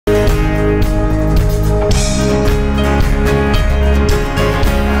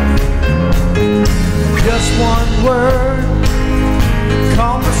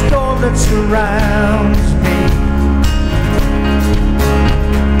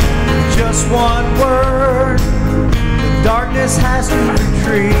one word, the darkness has to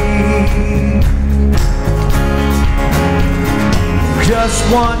retreat. Just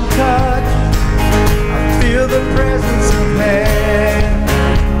one touch, I feel the presence of heaven.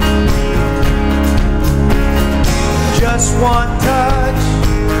 Just one touch,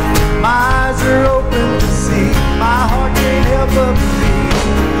 my eyes are open to see. My heart can't help but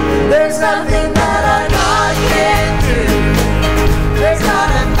believe. There's nothing that our God can't do. There's not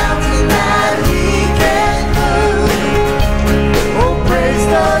a mountain that He can't move. Oh, praise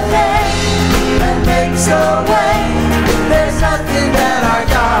the name that makes a way. There's nothing that our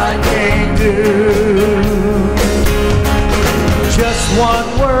God can't do. Just one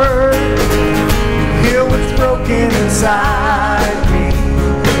word, you heal what's broken inside me.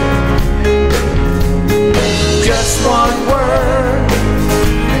 Just one word,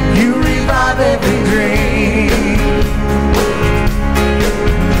 and you revive every dream.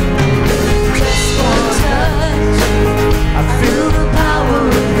 Just one touch, I feel the power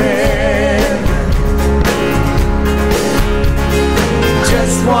of heaven.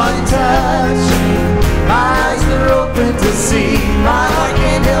 Just one touch, my eyes are open to see. My heart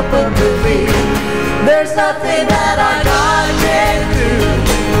can't help but believe. There's nothing that our God can't do.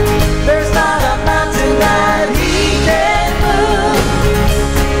 There's not a mountain that He can't move.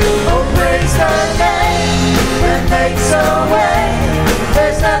 Oh, praise the name that makes a way.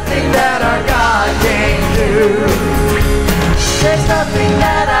 There's nothing that our God can't do. There's nothing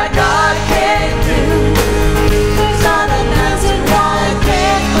that our God can't do. There's not a mountain God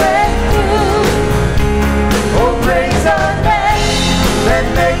can't break through. Oh, praise the name that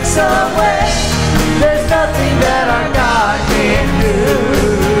makes a way. There's nothing that our God can't do.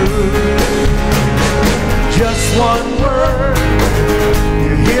 Just one word,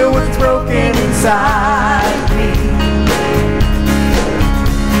 you heal what's broken inside me.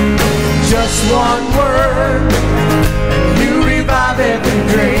 Just one word, and you revive every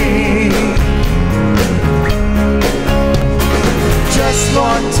dream. Just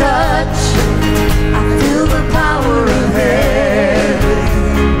one touch, I feel the power of heaven.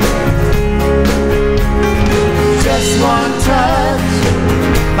 Just one touch,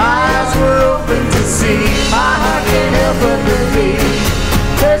 my eyes were open to see. My heart can't help but believe.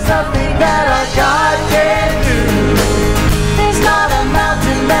 There's nothing that our God can't do. There's not a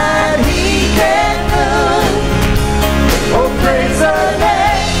mountain that He can't move. Oh, praise the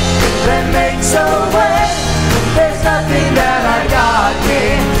name that makes a way. There's nothing that our God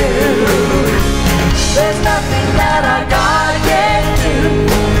can't do. There's nothing that our God can't do.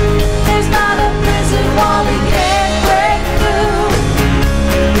 There's not a prison wall He can't break through.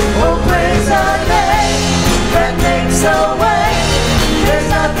 Oh, praise the name that makes a way. There's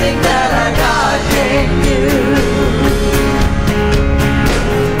nothing that our God can't do.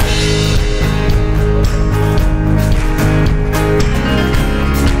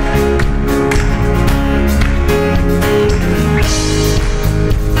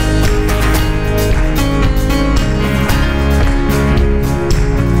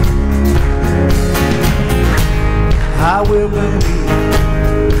 I will believe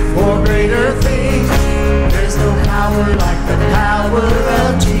for greater things. There's no power like the power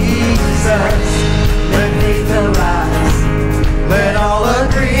of Jesus. Let faith arise, let all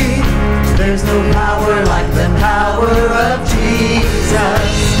agree. There's no power like the power of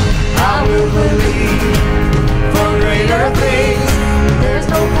Jesus. I will believe for greater things. There's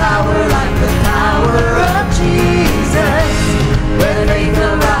no power like the power of Jesus. Let faith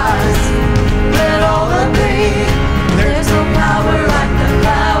arise, let all agree. There's no power like the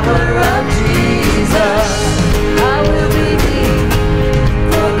power of Jesus. I will believe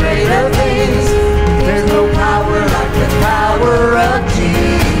for greater things. There's no power like the power of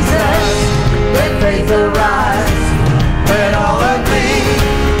Jesus. Let faith arise, let all agree.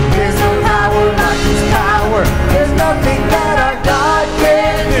 There's no power like His power. There's nothing that our God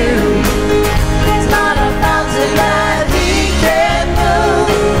can't do. There's not a mountain that He can't move.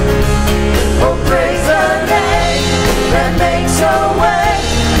 Oh, praise the name that makes a way.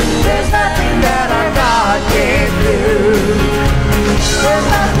 There's nothing that our God can't do. There's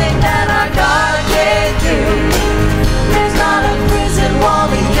nothing that our God can't do. There's not a prison wall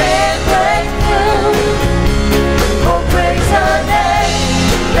He can't break through.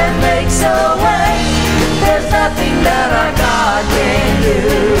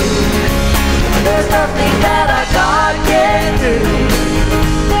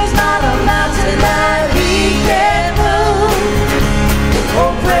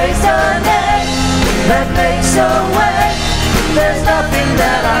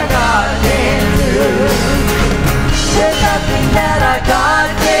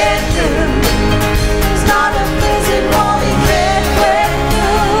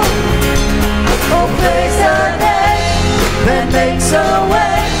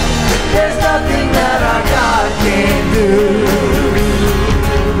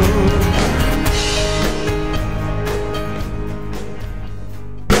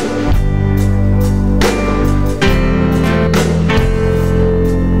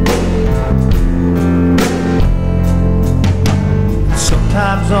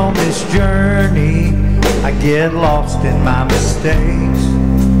 Sometimes on this journey I get lost in my mistakes.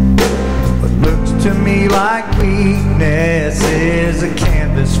 What looks to me like weakness is a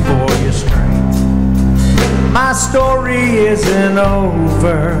canvas for your strength. My story isn't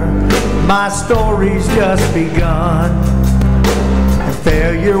over, my story's just begun. And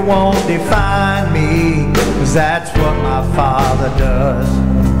failure won't define me, 'cause that's what my Father does.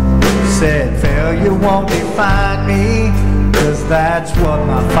 Said failure won't define me, 'cause that's what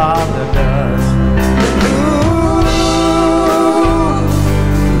my Father does. Ooh,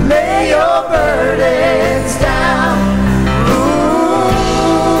 lay your burdens down. Ooh,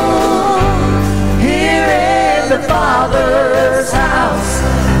 here in the Father's house.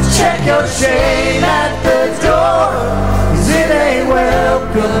 Check your shame at the door, 'cause it ain't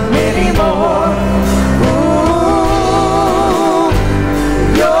welcome anymore. Ooh,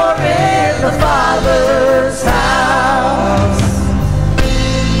 you're in the Father's house.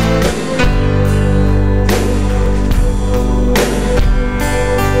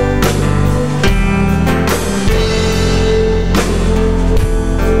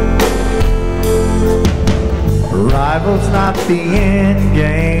 Arrival's not the end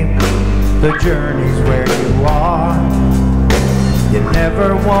game, the journey's where you are. You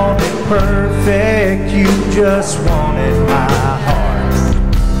never want it perfect, you just wanted my heart.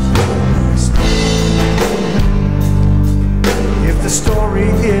 If the story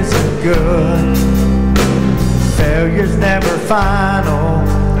isn't good, failure's never final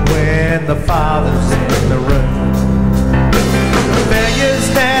when the Father's in the room. Failure's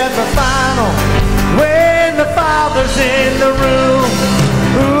never final when the Father's in the room.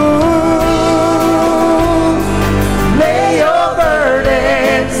 Ooh, lay your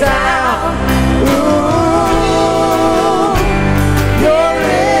burdens down. Ooh, you're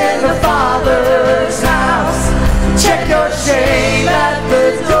in the Father's house. Check your shame at the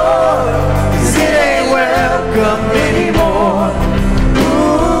door, 'cause it ain't welcome anymore.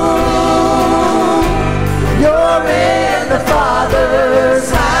 Ooh, you're in the Father's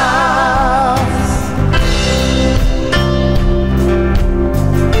house.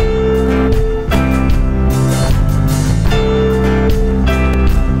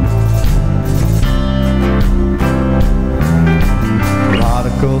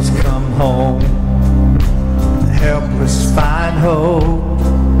 Prodigals come home, helpless find hope.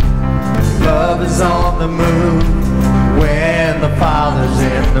 Love is on the move when the Father's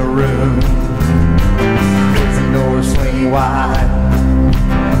in the room. Prison doors swing wide,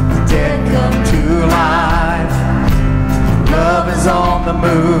 the dead come to life. Love is on the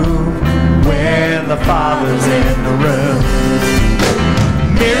move when the Father's in the room.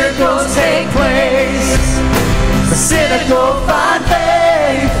 Miracles take place, the cynical find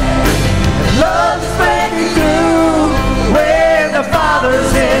faith. Love's breaking through when the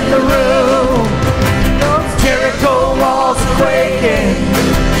Father's in the room. Jericho walls are quaking,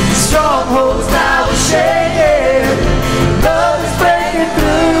 strongholds now are shaking. Love's breaking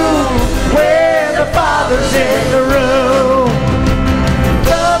through when the Father's in the room.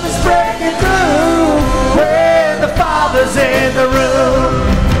 Love is breaking through when the Father's in the room.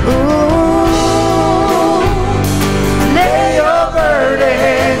 Ooh, lay your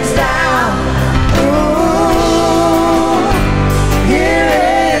burdens down. Ooh, here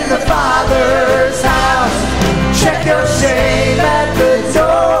in the Father's house. Check your shame at the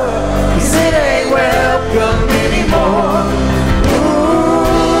door, 'cause it ain't welcome anymore. Ooh,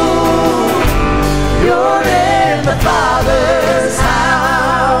 you're in the Father's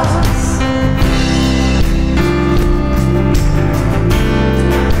house.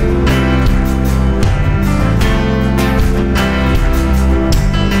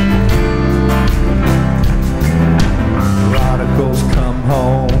 Prodigals come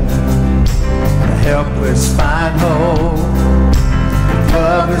home, the helpless find hope.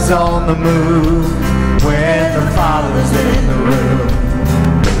 Love is on the move when the Father's in the room.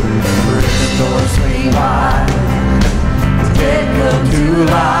 Prison doors swing wide, the dead come to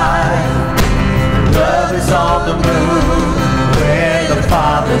life. Love is on the move when the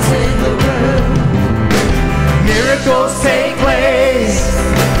Father's in the room. Miracles take place,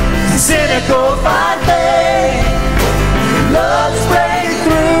 cynical find faith. Love's breaking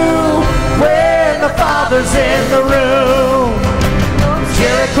through when the Father's in the room.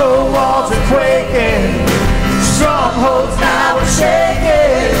 Jericho walls are quaking, strongholds now are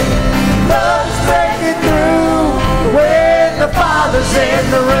shaking. Love's breaking through when the Father's in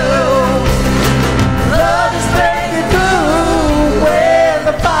the room. Love is breaking through when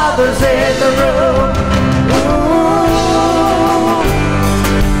the Father's in the room. Ooh,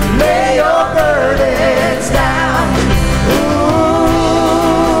 lay your burdens down.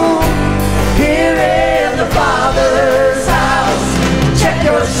 Ooh,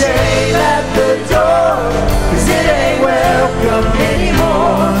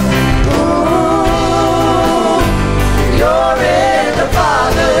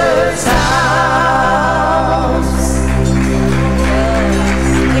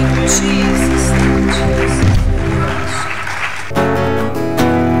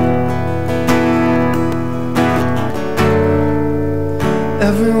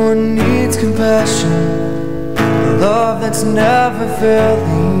 Everyone needs compassion, a love that's never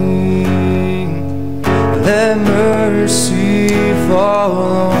failing. Let mercy fall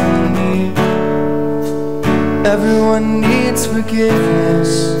on me. Everyone needs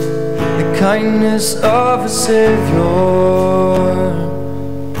forgiveness, the kindness of a Savior,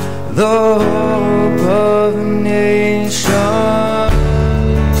 the hope of a nation.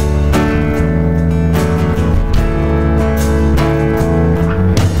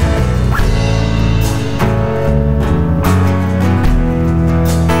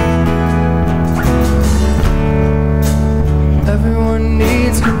 Everyone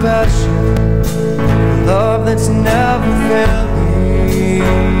needs compassion, love that's never failing.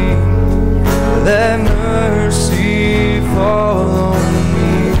 Let mercy fall on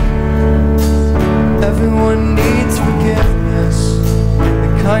me. Everyone needs forgiveness,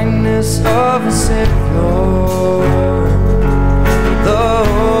 the kindness of a Savior, the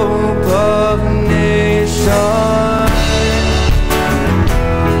hope of a nation.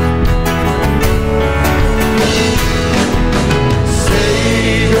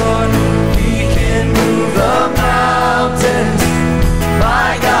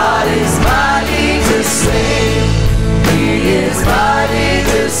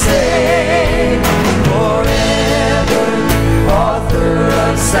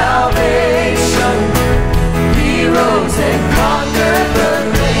 Salvation, He rose and conquered the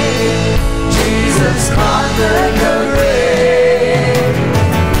grave. Jesus conquered the grave.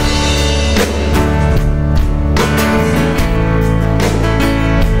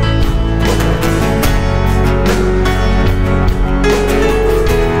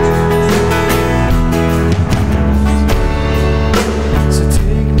 So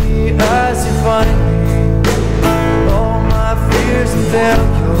take me as you find me, all my fears and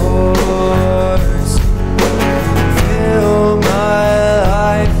failures. Fill my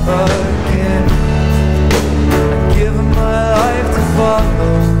life again. I give my life to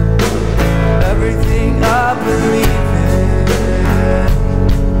follow everything I believe in.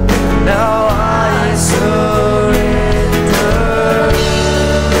 Now I surrender.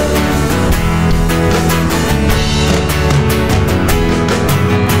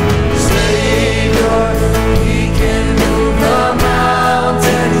 Savior, He can move the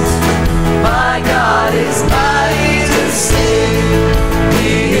mountains. My God is mighty to save.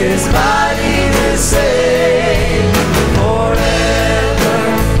 He is mighty to save. Forever,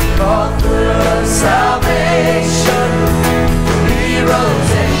 author of salvation. He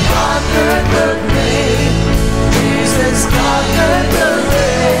rose and conquered the grave. Jesus conquered the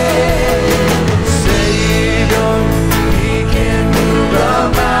grave. Savior, He can move the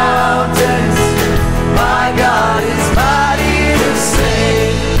mountains. My God is mighty to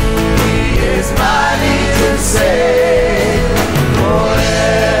save. He is mighty to save.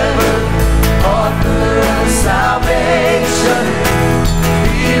 Forever, author of salvation.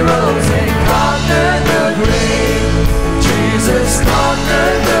 He rose and conquered the grave. Jesus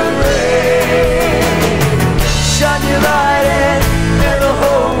conquered the grave. Shine your light and let the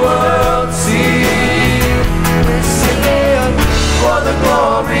whole world see. We're singing for the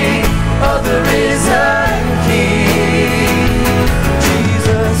glory of the risen King.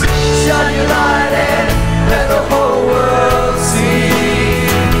 Jesus, shine your light and let the whole world see.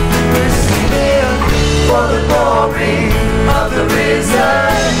 We're singing for the glory of the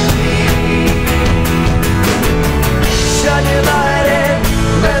risen King. Shine your light and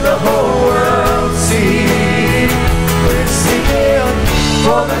let the whole world see. We're singing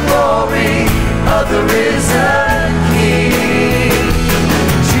for the glory of the risen King.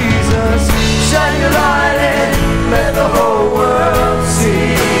 Jesus, shine your light and let the whole world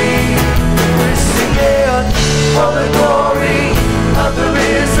see. We're singing for the glory of the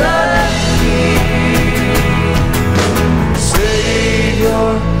risen King. Savior,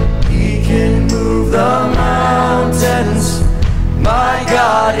 He can move the mountains. My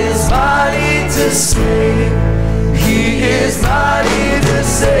God is mighty to save. He is mighty to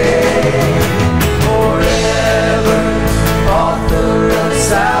save. Forever,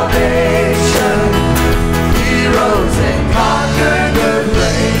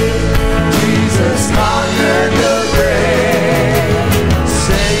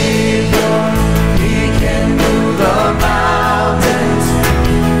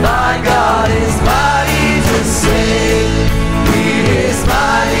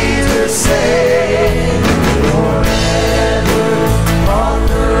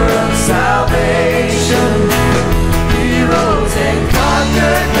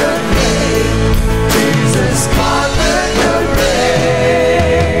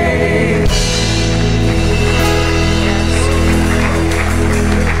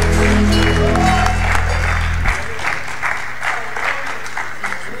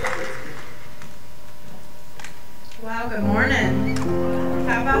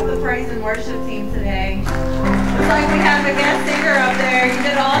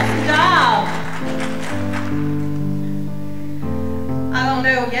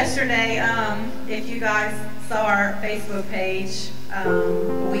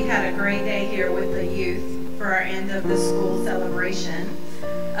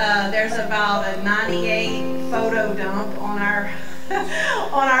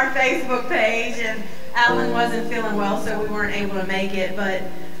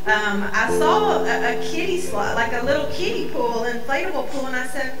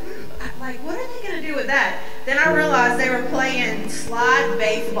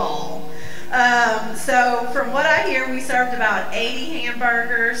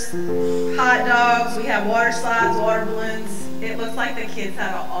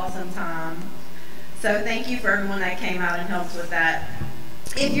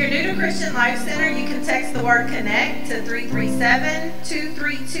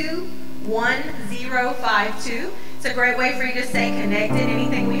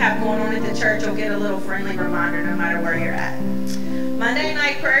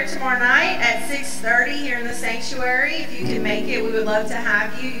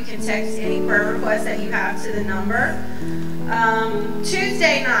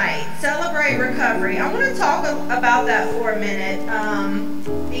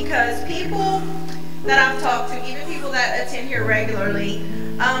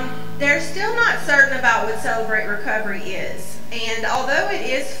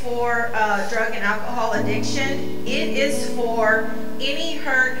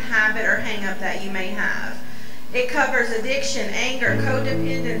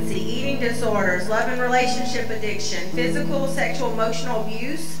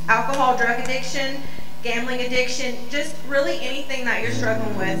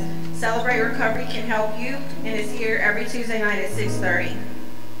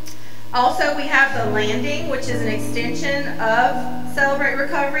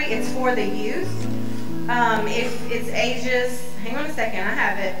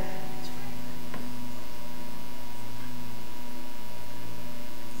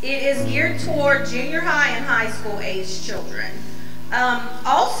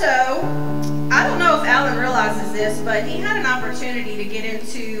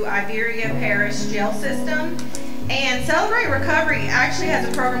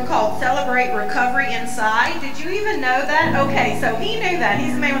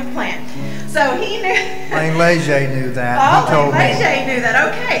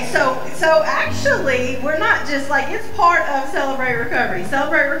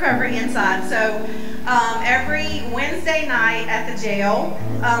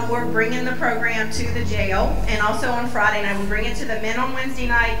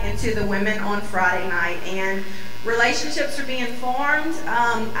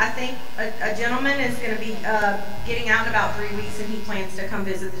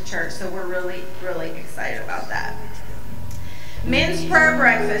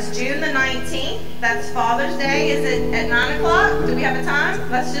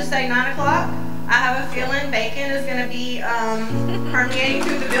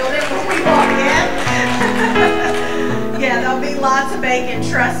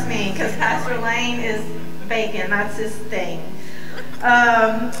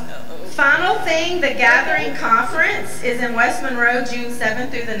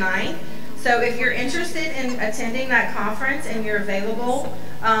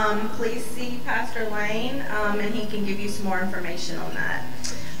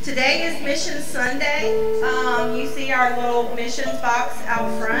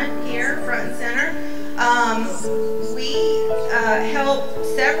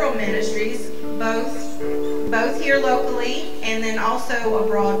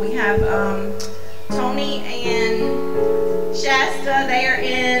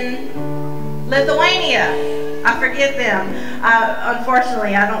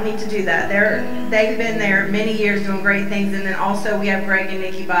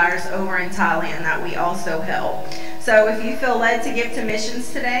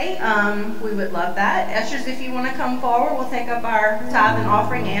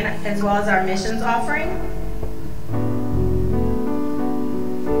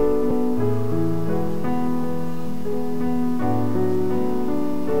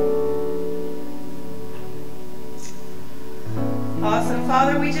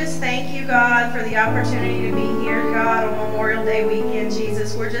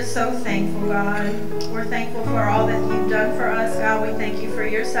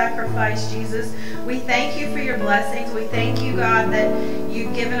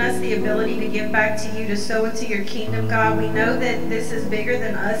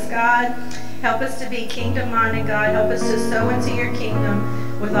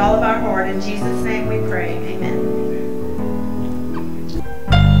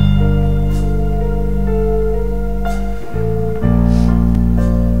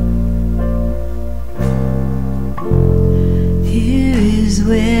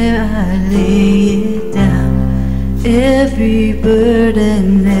 where I lay it down, every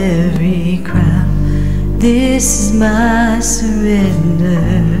burden, every crown. This is my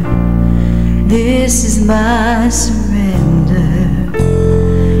surrender. This is my surrender.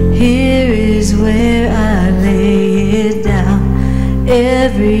 Here is where I lay it down,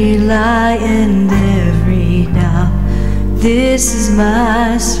 every lie and every doubt. This is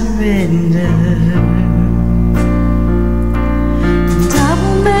my surrender. And I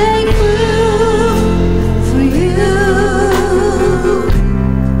will make room for you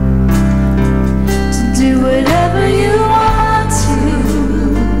to do whatever you want to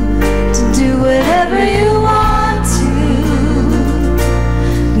do whatever you want to.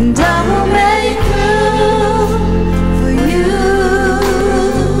 And I will make room for you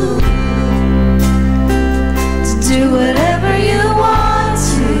to do whatever you want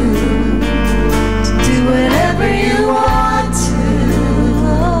to do whatever you want to.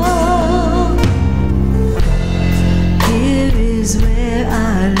 Here is where I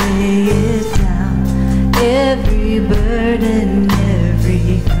lay it down, every burden,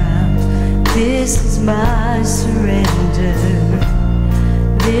 every crown. This is my surrender.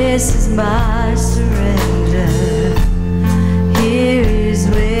 This is my surrender. Here is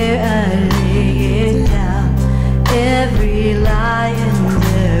where I lay it down, every lie and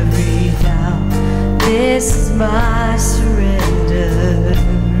every doubt. This is my surrender.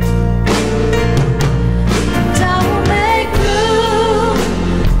 And I will make room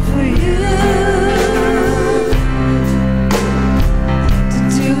for you to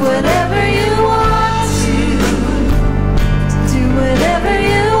do whatever you want to do whatever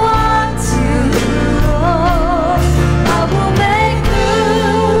you want to. Oh, I will make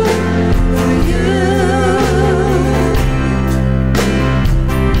room for you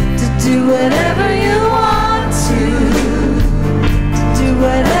to do whatever you want to.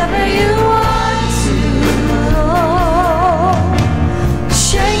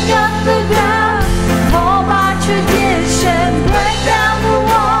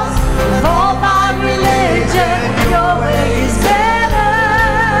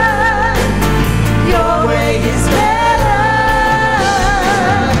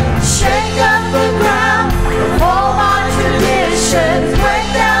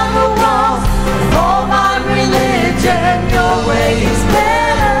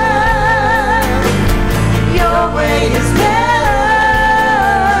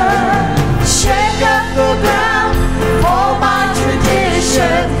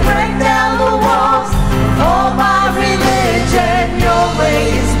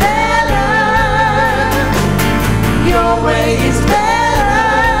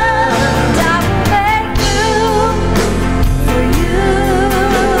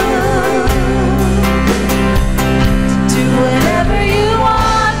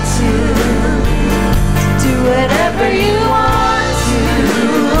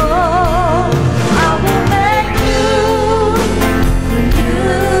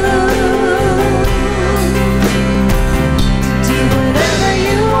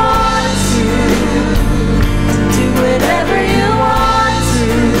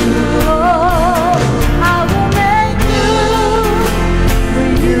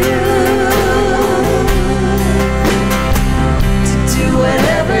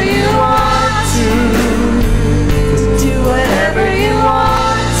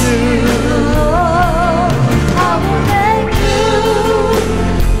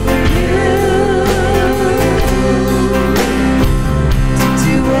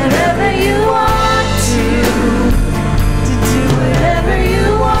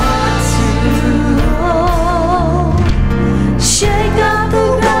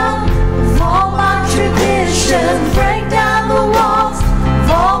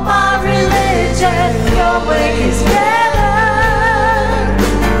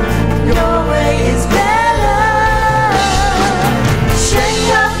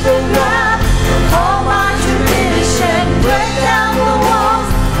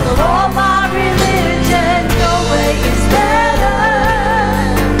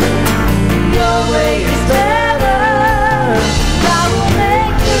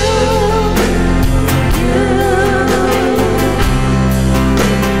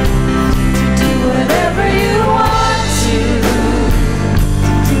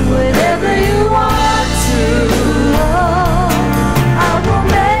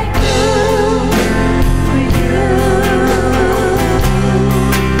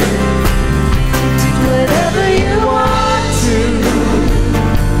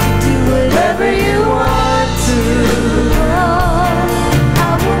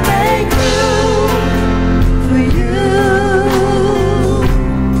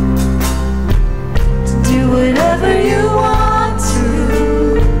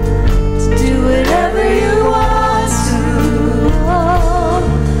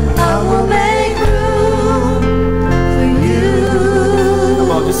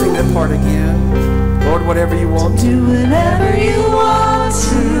 part again. Lord, whatever you want to. Do whatever you want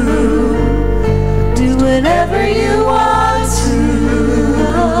to. Do whatever you want to.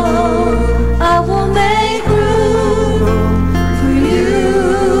 I will make room for you.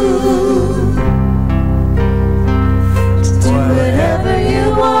 To do whatever you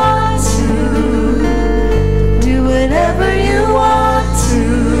want to. Do whatever you want to.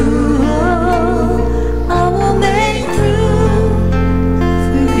 I will make room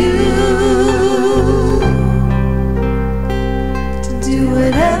for you. To do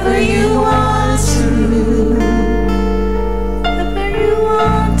whatever you want to. Whatever you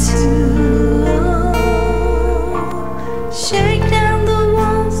want to. Shake down the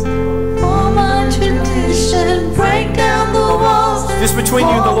walls for my tradition. Break down the walls. Just between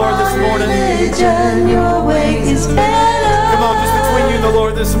you and the Lord this morning. Religion, your way is better. Come on, just between you and the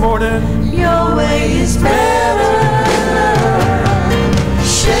Lord this morning. Your way is better.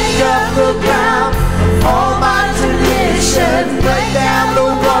 Shake up the ground of all my tradition. Break down the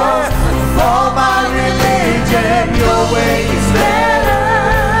walls of all my religion. Your way is better.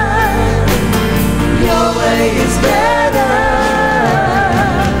 Your way is better.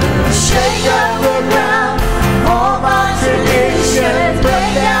 Shake up the ground of all my tradition. Break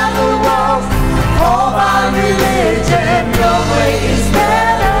down the walls of all my religion. Your way is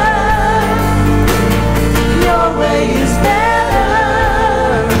better. Your way is better.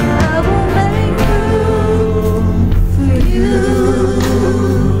 I will make room for you.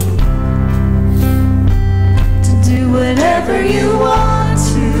 To do whatever you want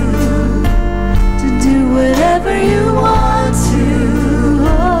to. To do whatever you want to.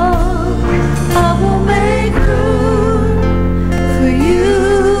 I will make room for you.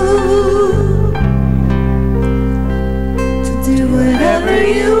 To do whatever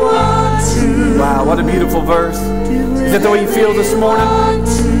you want to. Wow, what a beautiful verse. Is that the way you feel this morning?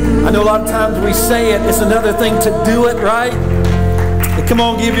 I know a lot of times we say it, it's another thing to do it, right? But come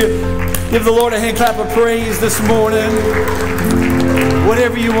on, give the Lord a hand clap of praise this morning.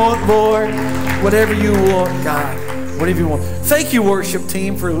 Whatever you want, Lord. Whatever you want, God. Whatever you want. Thank you, worship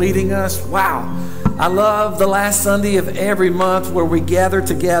team, for leading us. Wow. I love the last Sunday of every month where we gather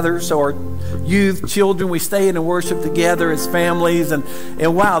together. So our youth, children, we stay in and worship together as families. And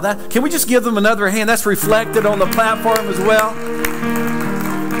wow, that can we just give them another hand? That's reflected on the platform as well.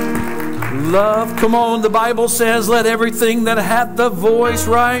 Love, come on, the Bible says, let everything that hath the voice,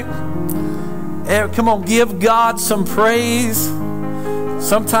 right? Come on, give God some praise.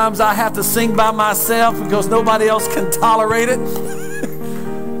 Sometimes I have to sing by myself because nobody else can tolerate it.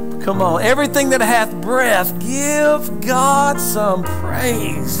 Come on, everything that hath breath, give God some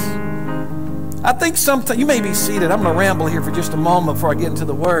praise. I think sometimes, you may be seated, I'm going to ramble here for just a moment before I get into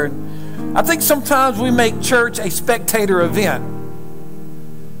the Word. I think sometimes we make church a spectator event.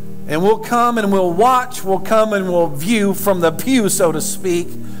 And we'll come and we'll watch, we'll come and we'll view from the pew, so to speak,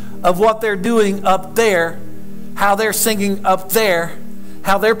 of what they're doing up there, how they're singing up there,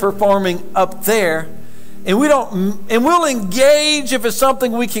 how they're performing up there. And we'll engage if it's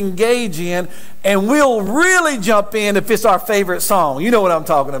something we can engage in, and we'll really jump in if it's our favorite song. You know what I'm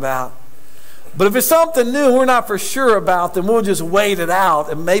talking about. But if it's something new we're not for sure about, then we'll just wait it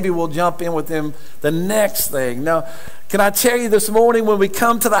out, and maybe we'll jump in with them the next thing. Now, can I tell you this morning, when we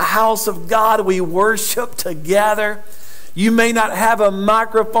come to the house of God, we worship together. You may not have a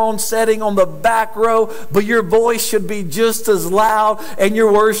microphone setting on the back row, but your voice should be just as loud and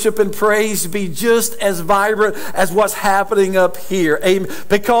your worship and praise be just as vibrant as what's happening up here. Amen.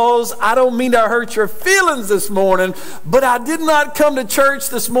 Because I don't mean to hurt your feelings this morning, but I did not come to church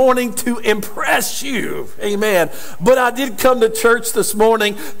this morning to impress you. Amen. But I did come to church this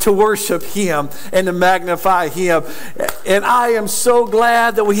morning to worship Him and to magnify Him. And I am so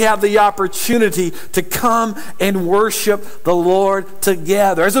glad that we have the opportunity to come and worship the Lord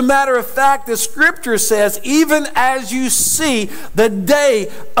together. As a matter of fact, the scripture says, even as you see the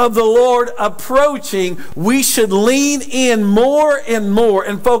day of the Lord approaching, we should lean in more and more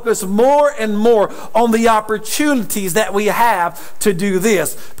and focus more and more on the opportunities that we have to do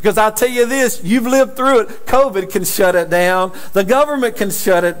this. Because I'll tell you this, you've lived through it. COVID can shut it down. The government can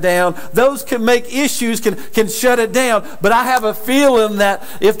shut it down. Those can make issues, can shut it down. But I have a feeling that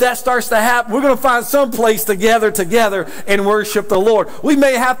if that starts to happen, we're going to find some place together and worship the Lord. We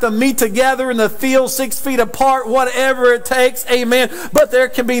may have to meet together in the field 6 feet apart, whatever it takes, amen. But there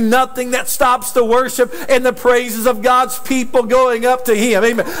can be nothing that stops the worship and the praises of God's people going up to Him,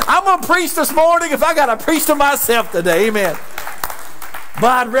 amen. I'm going to preach this morning if I got to preach to myself today, amen. But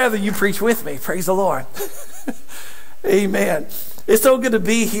I'd rather you preach with me, praise the Lord. Amen. It's so good to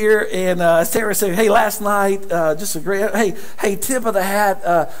be here. And Sarah said, hey, last night, just a great, hey, tip of the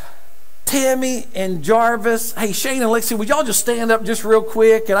hat. Tammy and Jarvis. Hey, Shane and Lexi, would y'all just stand up just real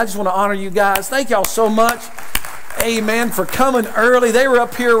quick? And I just want to honor you guys. Thank y'all so much. Amen, for coming early. They were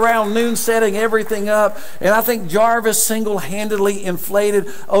up here around noon setting everything up. And I think Jarvis single-handedly inflated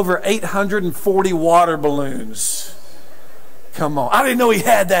over 840 water balloons. Come on. I didn't know he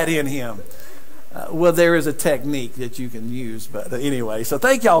had that in him. Well, there is a technique that you can use. But anyway, so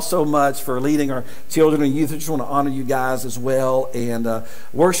thank y'all so much for leading our children and youth. I just want to honor you guys as well. And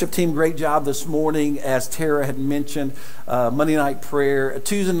worship team, great job this morning. As Tara had mentioned, Monday night prayer,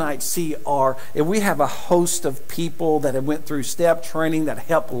 Tuesday night CR. And we have a host of people that have went through STEP training that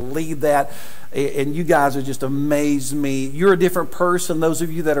helped lead that. And you guys are just amazed me. You're a different person, those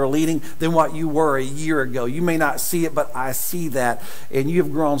of you that are leading, than what you were a year ago. You may not see it, but I see that. And you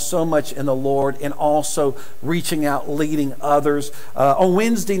have grown so much in the Lord, and also reaching out, leading others. On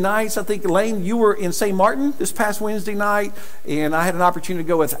Wednesday nights, I think, Elaine, you were in St. Martin this past Wednesday night, and I had an opportunity to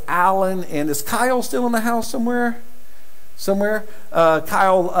go with Alan. And is Kyle still in the house somewhere?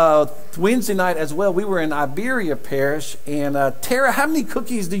 Kyle, Wednesday night as well, we were in Iberia Parish. And Tara, how many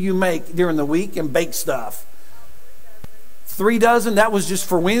cookies do you make during the week and bake stuff? 3 dozen? That was just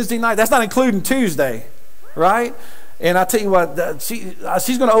for Wednesday night? That's not including Tuesday, right? And I tell you what, she's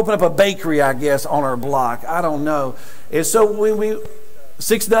going to open up a bakery, I guess, on her block. I don't know. And so when we...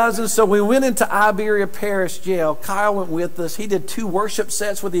 6 dozen. So we went into Iberia Parish Jail. Kyle went with us. He did 2 worship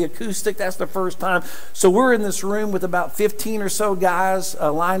sets with the acoustic. That's the first time. So we're in this room with about 15 or so guys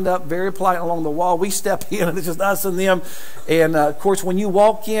lined up very polite along the wall. We step in, and it's just us and them. And of course, when you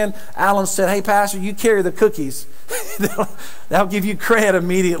walk in, Alan said, "Hey, Pastor, you carry the cookies." That'll give you credit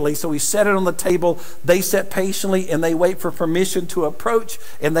immediately. So we set it on the table. They sit patiently, and they wait for permission to approach,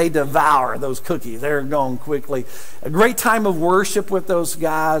 and they devour those cookies. They're gone quickly. A great time of worship with those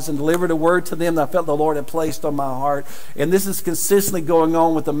guys, and delivered a word to them that I felt the Lord had placed on my heart. And this is consistently going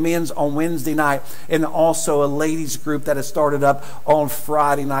on with the men's on Wednesday night, and also a ladies group that has started up on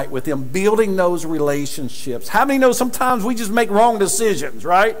Friday night with them, building those relationships. How many know sometimes we just make wrong decisions,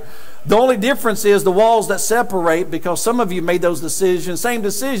 right? The only difference is the walls that separate, because some of you made those decisions, same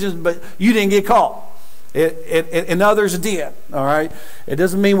decisions, but you didn't get caught. And others did, all right? It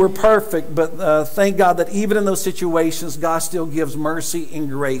doesn't mean we're perfect, but thank God that even in those situations, God still gives mercy and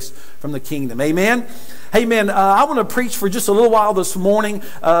grace from the kingdom. Amen? Amen. I want to preach for just a little while this morning.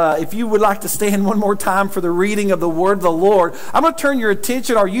 If you would like to stand one more time for the reading of the word of the Lord, I'm going to turn your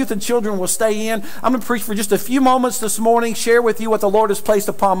attention. Our youth and children will stay in. I'm going to preach for just a few moments this morning, share with you what the Lord has placed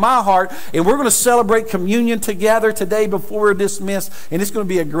upon my heart, and we're going to celebrate communion together today before we're dismissed, and it's going to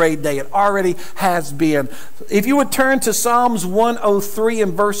be a great day. It already has been. If you would turn to Psalms 103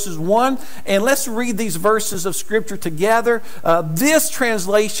 and verses 1, and let's read these verses of Scripture together. This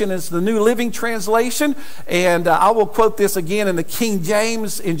translation is the New Living Translation, and I will quote this again in the King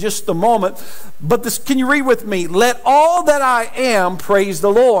James in just a moment. But this, can you read with me? Let all that I am praise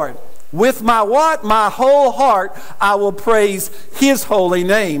the Lord. With my what? My whole heart I will praise His holy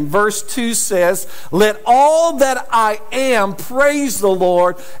name. Verse 2 says, let all that I am praise the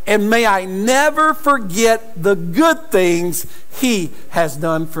Lord, and may I never forget the good things He has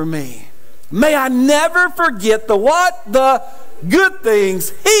done for me. May I never forget the what? The good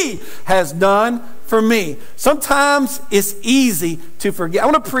things He has done for me. Sometimes it's easy to forget. I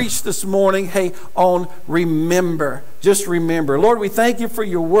want to preach this morning, on remember. Just remember. Lord, we thank you for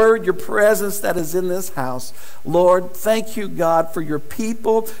your word, your presence that is in this house. Lord, thank you, God, for your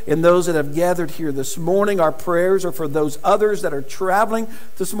people and those that have gathered here this morning. Our prayers are for those others that are traveling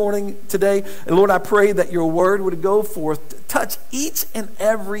this morning, today. And Lord, I pray that your word would go forth, touch each and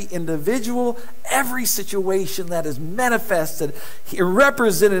every individual, every situation that is manifested here,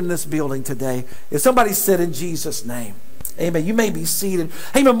 represented in this building today. If somebody said in Jesus' name. Amen. You may be seated.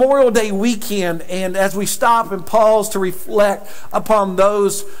 Hey, Memorial Day weekend, and as we stop and pause to reflect upon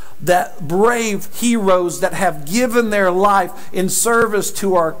those that brave heroes that have given their life in service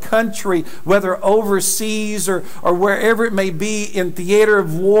to our country, whether overseas or wherever it may be, in theater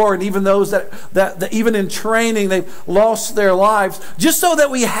of war, and even those that even in training, they've lost their lives, just so that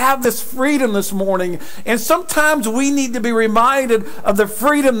we have this freedom this morning. And sometimes we need to be reminded of the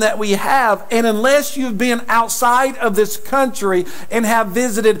freedom that we have. And unless you've been outside of this country and have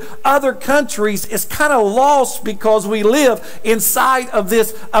visited other countries, it's kind of lost, because we live inside of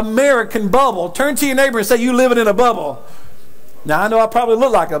this American bubble. Turn to your neighbor and say, you living in a bubble. Now, I know I probably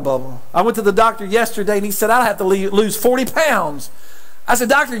look like a bubble. I went to the doctor yesterday, and he said I'd have to lose 40 pounds. I said,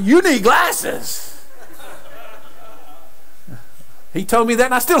 doctor, you need glasses. He told me that,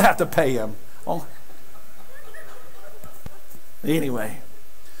 and I still have to pay him. Oh. Anyway.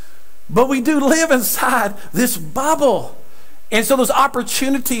 But we do live inside this bubble. And so those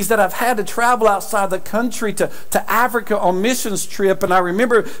opportunities that I've had to travel outside the country to Africa on missions trip, and I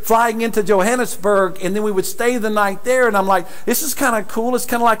remember flying into Johannesburg, and then we would stay the night there, and I'm like, this is kind of cool. It's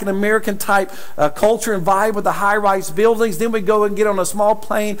kind of like an American type culture and vibe with the high-rise buildings. Then we go and get on a small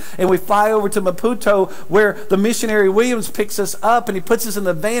plane, and we fly over to Maputo, where the missionary Williams picks us up, and he puts us in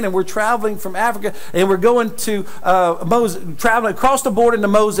the van, and we're traveling from Africa, and we're going to traveling across the border into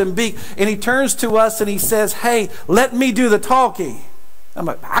Mozambique, and he turns to us and he says, hey, let me do the talking. I'm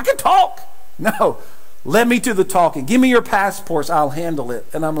like, I can talk. No, let me do the talking. Give me your passports, I'll handle it.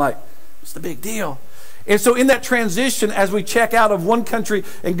 And I'm like, what's the big deal? And so in that transition, as we check out of one country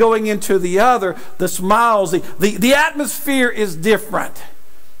and going into the other, the smiles, the atmosphere is different.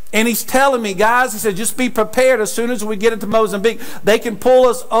 And he's telling me, guys, he said, just be prepared. As soon as we get into Mozambique, they can pull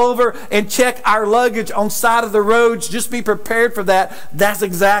us over and check our luggage on side of the roads. Just be prepared for that. That's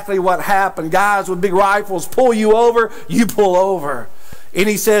exactly what happened. Guys with big rifles pull you over, you pull over. And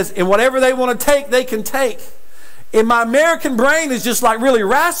he says, and whatever they want to take, they can take. And my American brain is just like really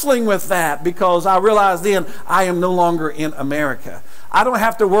wrestling with that, because I realize then I am no longer in America. I don't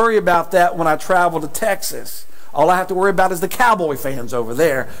have to worry about that when I travel to Texas. All I have to worry about is the Cowboy fans over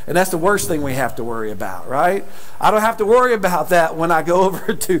there. And that's the worst thing we have to worry about, right? I don't have to worry about that when I go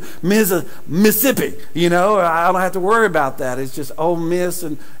over to Mississippi. You know, I don't have to worry about that. It's just Ole Miss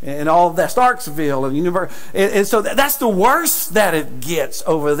and all of that, Starksville and University. And so that's the worst that it gets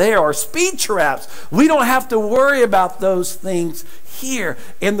over there, or speed traps. We don't have to worry about those things here.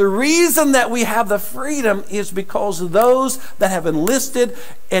 And the reason that we have the freedom is because of those that have enlisted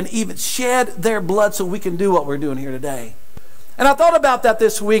and even shed their blood so we can do what we're doing here today. And I thought about that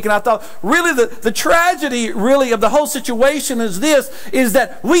this week, and I thought really the tragedy really of the whole situation is this, is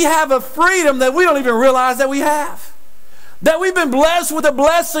that we have a freedom that we don't even realize that we have. That we've been blessed with a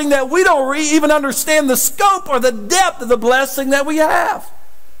blessing that we don't even understand the scope or the depth of the blessing that we have.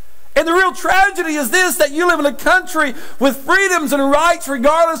 And the real tragedy is this, that you live in a country with freedoms and rights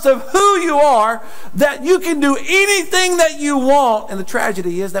regardless of who you are, that you can do anything that you want. And the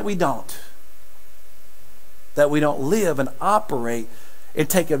tragedy is that we don't. That we don't live and operate and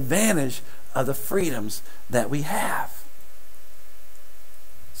take advantage of the freedoms that we have.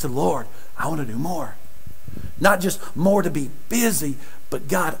 So Lord, I want to do more. Not just more to be busy, but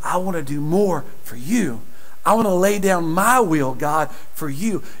God, I want to do more for you. I want to lay down my will, God, for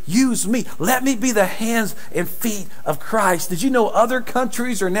you. Use me. Let me be the hands and feet of Christ. Did you know other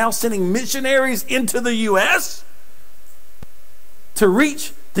countries are now sending missionaries into the U.S. to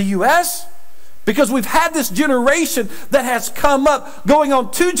reach the U.S.? Because we've had this generation that has come up, going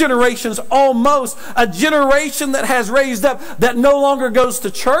on 2 generations almost, a generation that has raised up that no longer goes to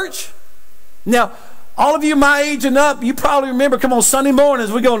church. Now, all of you my age and up, you probably remember, come on, Sunday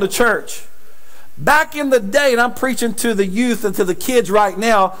mornings we go to church. Back in the day, and I'm preaching to the youth and to the kids right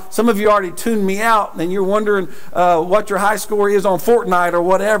now, some of you already tuned me out, and you're wondering what your high score is on Fortnite or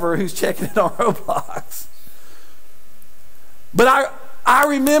whatever, who's checking it on Roblox. But I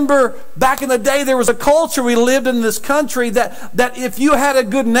remember back in the day there was a culture we lived in this country that if you had a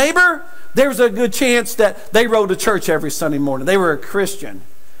good neighbor, there was a good chance that they rode to church every Sunday morning. They were a Christian.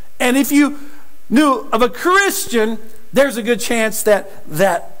 And if you knew of a Christian, there's a good chance that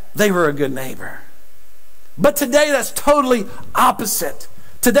they were a good neighbor. But today that's totally opposite.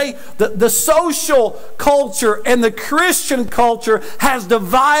 Today the social culture and the Christian culture has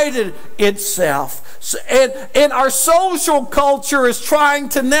divided itself. And our social culture is trying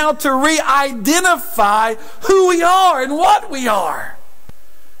to now to re-identify who we are and what we are.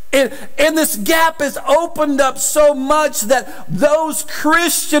 And this gap is opened up so much that those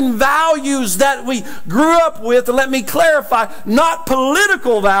Christian values that we grew up with, and let me clarify, not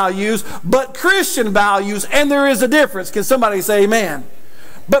political values, but Christian values, and there is a difference. Can somebody say amen?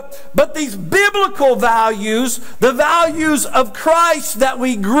 But these biblical values, the values of Christ that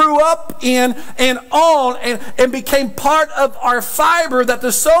we grew up in and on and became part of our fiber, that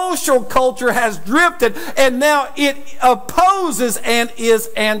the social culture has drifted and now it opposes and is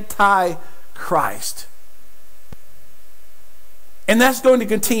anti-Christ. And that's going to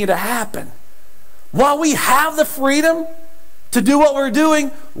continue to happen. While we have the freedom to do what we're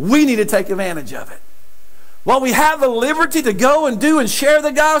doing, we need to take advantage of it. While we have the liberty to go and do and share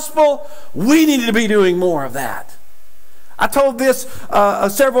the gospel, we need to be doing more of that. I told this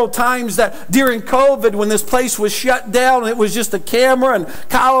several times that during COVID, when this place was shut down, it was just a camera and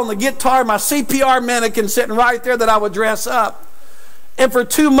Kyle on the guitar, my CPR mannequin sitting right there that I would dress up. And for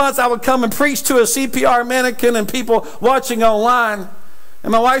 2 months, I would come and preach to a CPR mannequin and people watching online.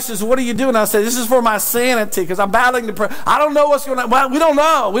 And my wife says, what are you doing? I said, this is for my sanity because I'm battling depression. I don't know what's going to happen. Well, we don't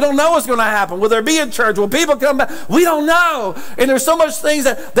know. We don't know what's going to happen. Will there be a church? Will people come back? We don't know. And there's so much things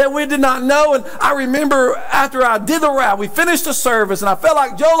that we did not know. And I remember after I did the route, we finished the service, and I felt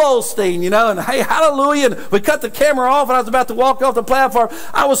like Joel Osteen, you know, and hey, hallelujah. And we cut the camera off, and I was about to walk off the platform.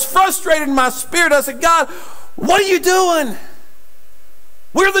 I was frustrated in my spirit. I said, God, what are you doing?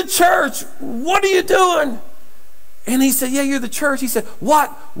 We're the church. What are you doing? And he said, yeah, you're the church. He said,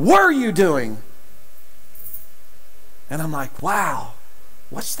 what were you doing? And I'm like, wow,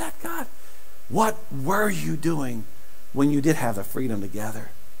 what's that, God? What were you doing when you did have the freedom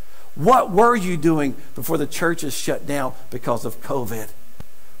together? What were you doing before the churches shut down because of COVID?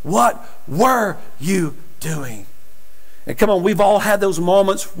 What were you doing? And come on, we've all had those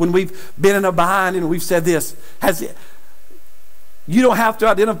moments when we've been in a bind and we've said this. You don't have to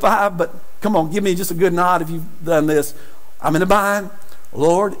identify, but come on, give me just a good nod if you've done this. I'm in a bind.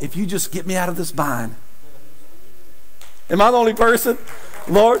 Lord, if you just get me out of this bind. Am I the only person?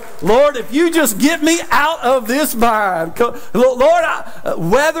 Lord, if you just get me out of this bind. Lord,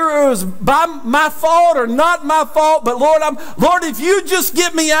 whether it was by my fault or not my fault, but Lord, if you just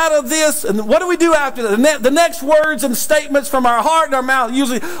get me out of this. And what do we do after that? The next words and statements from our heart and our mouth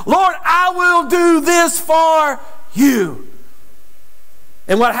usually, Lord, I will do this for you.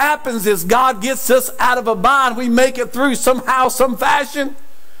 And what happens is God gets us out of a bind. We make it through somehow, some fashion.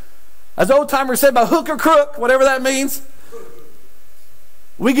 As old timers said, by hook or crook, whatever that means.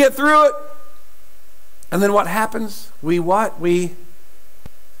 We get through it. And then what happens? We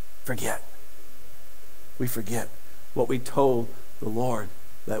forget. We forget what we told the Lord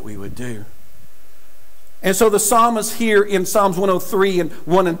that we would do. And so the psalmist here in Psalms 103 and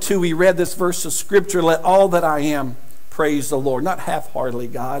 1 and 2, we read this verse of scripture, let all that I am praise the Lord. Not half-heartedly,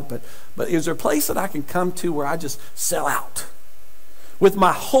 God, but is there a place that I can come to where I just sell out with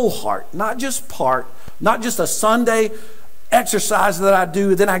my whole heart, not just part, not just a Sunday exercise that I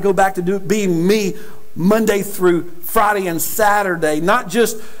do, then I go back to being me Monday through Friday and Saturday, not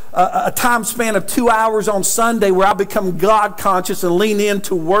just a time span of 2 hours on Sunday where I become God conscious and lean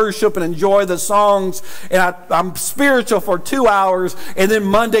into worship and enjoy the songs, and I'm spiritual for 2 hours, and then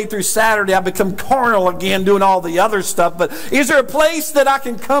Monday through Saturday I become carnal again doing all the other stuff. But is there a place that I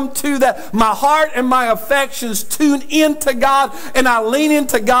can come to that my heart and my affections tune into God and I lean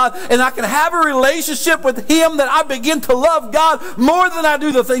into God and I can have a relationship with Him that I begin to love God more than I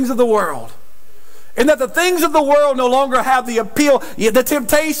do the things of the world? And that the things of the world no longer have the appeal. The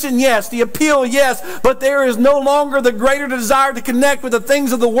temptation, yes. The appeal, yes. But there is no longer the greater desire to connect with the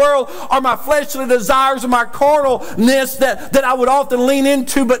things of the world or my fleshly desires or my carnalness that I would often lean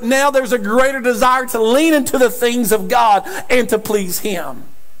into. But now there's a greater desire to lean into the things of God and to please Him.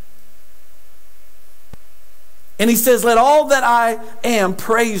 And he says, let all that I am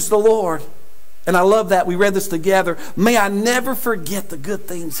praise the Lord. And I love that. We read this together. May I never forget the good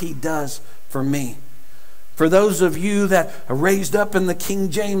things He does for me. For those of you that are raised up in the King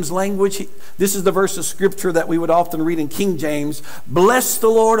James language, this is the verse of scripture that we would often read in King James. Bless the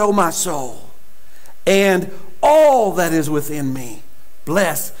Lord, O my soul, and all that is within me.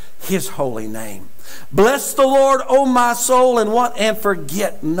 Bless His holy name. Bless the Lord, O my soul, and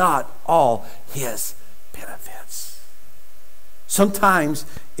forget not all His benefits. Sometimes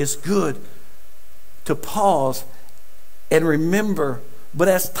it's good to pause and remember. But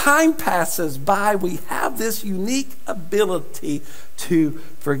as time passes by, we have this unique ability to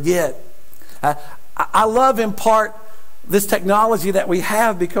forget. I love in part this technology that we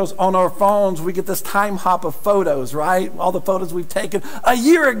have because on our phones we get this time hop of photos, right? All the photos we've taken a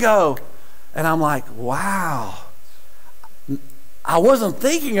year ago. And I'm like, wow, I wasn't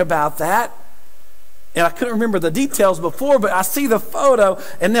thinking about that. And I couldn't remember the details before, but I see the photo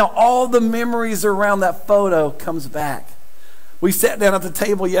and now all the memories around that photo comes back. We sat down at the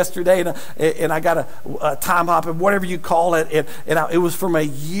table yesterday and I got a time hop, and whatever you call it, it was from a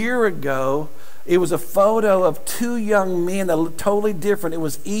year ago. It was a photo of two young men that looked totally different. It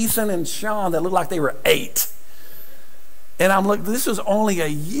was Ethan and Sean that looked like they were 8. And I'm like, this was only a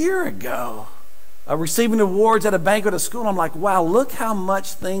year ago. Receiving awards at a banquet at school. I'm like, wow, look how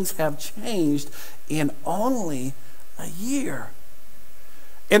much things have changed in only a year.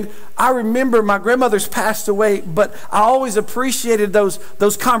 And I remember my grandmother's passed away, but I always appreciated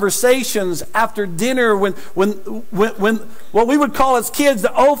those conversations after dinner when what we would call as kids,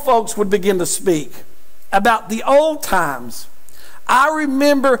 the old folks would begin to speak about the old times. I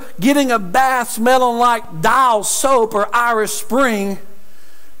remember getting a bath smelling like Dial soap or Irish Spring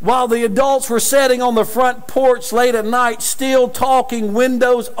while the adults were sitting on the front porch late at night, still talking,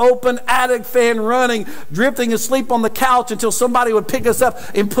 windows open, attic fan running, drifting asleep on the couch until somebody would pick us up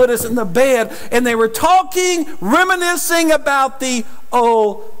and put us in the bed. And they were talking, reminiscing about the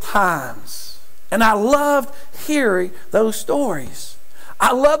old times. And I loved hearing those stories.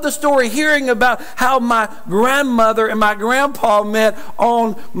 I love the story hearing about how my grandmother and my grandpa met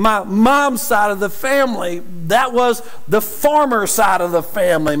on my mom's side of the family. That was the farmer side of the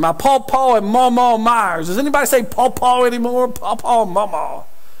family. My Pawpaw and Mama Myers. Does anybody say Pawpaw anymore? Pawpaw and Mama.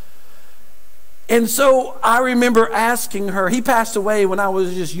 And so I remember asking her. He passed away when I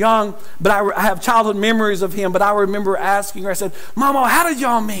was just young, but I have childhood memories of him. But I remember asking her, I said, Mama, how did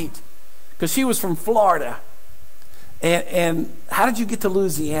y'all meet? Because she was from Florida. And how did you get to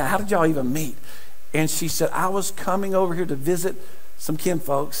Louisiana? How did y'all even meet? And she said, I was coming over here to visit some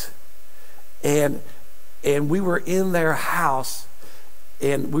kinfolks, and we were in their house,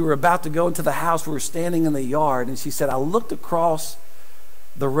 and we were about to go into the house. We were standing in the yard, and she said, I looked across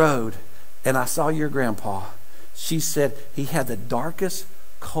the road, and I saw your grandpa. She said, he had the darkest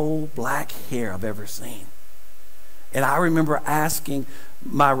coal black hair I've ever seen. And I remember asking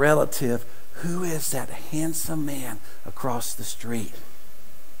my relative, who is that handsome man across the street?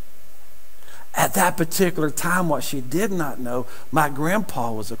 At that particular time, what she did not know, my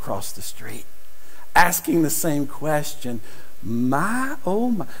grandpa was across the street asking the same question.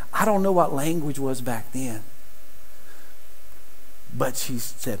 Oh my, I don't know what language was back then. But she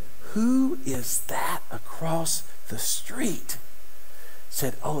said, who is that across the street?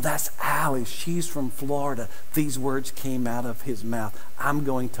 Said, oh, that's Allie. She's from Florida. These words came out of his mouth. I'm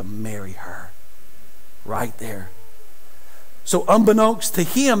going to marry her. Right there. So unbeknownst to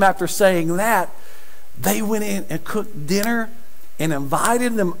him, after saying that, they went in and cooked dinner and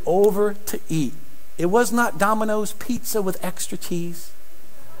invited them over to eat. It was not Domino's pizza with extra cheese.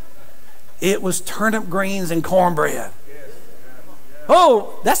 It was turnip greens and cornbread.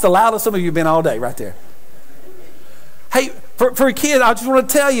 Oh, that's the loudest some of you have been all day right there. Hey, for a kid, I just want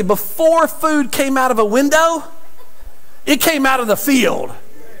to tell you, before food came out of a window, it came out of the field.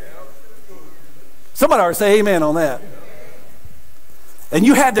 Somebody ought to say amen on that. And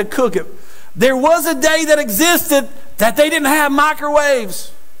you had to cook it. There was a day that existed that they didn't have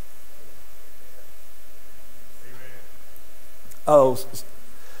microwaves. Oh,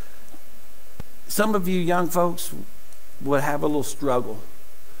 some of you young folks would have a little struggle.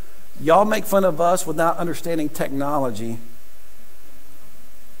 Y'all make fun of us without understanding technology.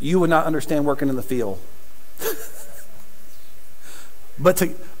 You would not understand working in the field.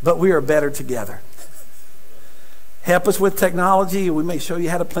 But we are better together. Help us with technology, and we may show you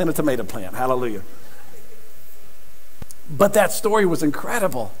how to plant a tomato plant. Hallelujah. But that story was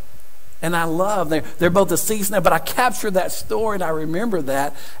incredible. And I love, they're both deceased now, but I captured that story and I remember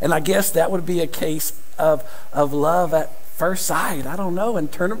that. And I guess that would be a case of love at first sight. I don't know.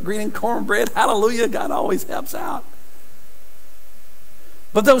 And turnip green and cornbread, hallelujah, God always helps out.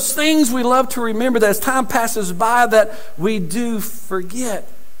 But those things we love to remember, that as time passes by, that we do forget.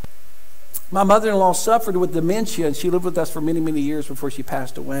 My mother-in-law suffered with dementia, and she lived with us for many, many years before she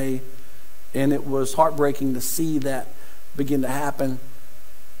passed away. And it was heartbreaking to see that begin to happen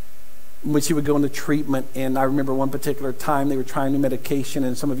when she would go into treatment. And I remember one particular time they were trying new medication,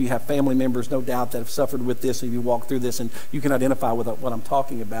 and some of you have family members, no doubt, that have suffered with this, and you walk through this, and you can identify with what I'm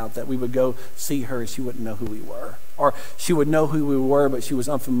talking about, that we would go see her, and she wouldn't know who we were. Or she would know who we were, but she was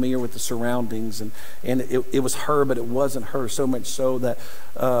unfamiliar with the surroundings, and it was her, but it wasn't her, so much so that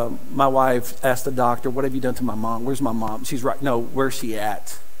my wife asked the doctor, what have you done to my mom? Where's my mom? She's right, no, where's she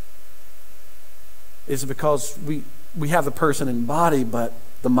at? It's because we have the person in body, but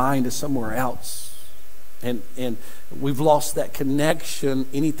the mind is somewhere else. And we've lost that connection,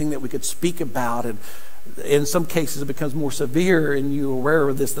 anything that we could speak about. And in some cases it becomes more severe, and you're aware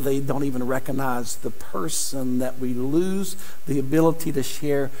of this, that they don't even recognize the person, that we lose the ability to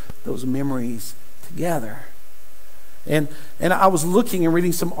share those memories together. And I was looking and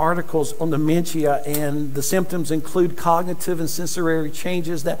reading some articles on dementia, and the symptoms include cognitive and sensory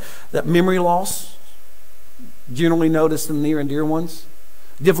changes, that memory loss, generally noticed in near and dear ones,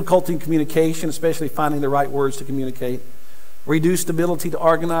 difficulty in communication, especially finding the right words to communicate, reduced ability to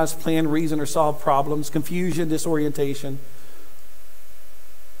organize, plan, reason, or solve problems, confusion, disorientation.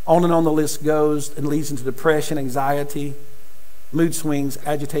 On and on the list goes, and leads into depression, anxiety, mood swings,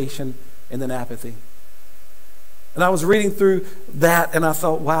 agitation, and then apathy. And I was reading through that, and I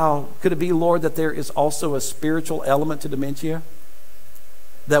thought, wow, could it be, Lord, that there is also a spiritual element to dementia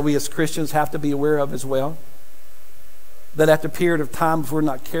that we as Christians have to be aware of as well? That after a period of time, if we're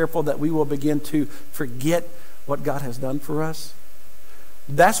not careful, that we will begin to forget what God has done for us.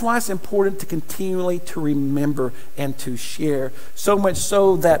 That's why it's important to continually to remember and to share. So much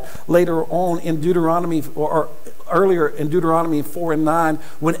so that later on in Deuteronomy, or earlier in Deuteronomy 4 and 9,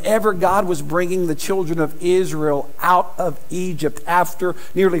 whenever God was bringing the children of Israel out of Egypt after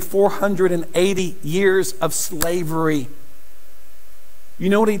nearly 480 years of slavery, you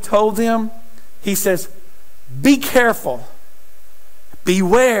know what he told them? He says, be careful,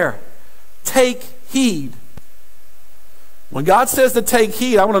 beware, take heed. When God says to take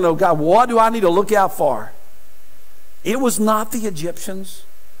heed, I want to know, God, what do I need to look out for? It was not the Egyptians.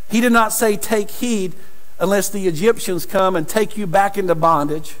 He did not say take heed unless the Egyptians come and take you back into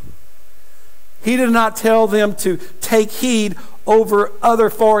bondage. He did not tell them to take heed over other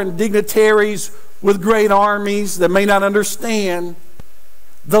foreign dignitaries with great armies that may not understand.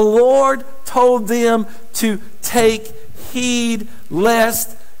 The Lord told them to take heed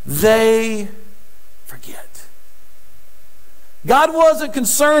lest they forget. God wasn't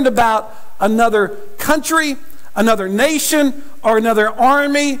concerned about another country, another nation, or another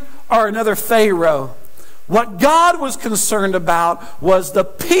army, or another Pharaoh. What God was concerned about was the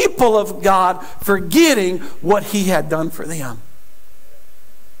people of God forgetting what He had done for them.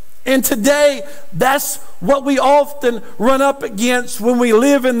 And today, that's what we often run up against when we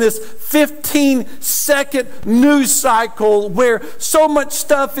live in this 15-second news cycle where so much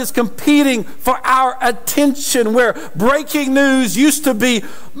stuff is competing for our attention, where breaking news used to be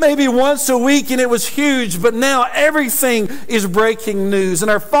maybe once a week and it was huge, but now everything is breaking news.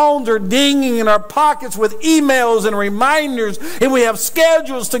 And our phones are dinging in our pockets with emails and reminders, and we have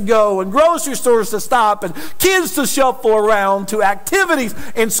schedules to go and grocery stores to stop and kids to shuffle around to activities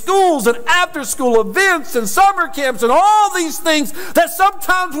and schools and after-school events and summer camps and all these things that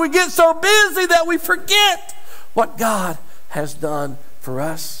sometimes we get so busy that we forget what God has done for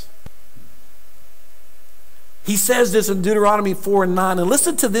us. He says this in Deuteronomy 4 and 9, and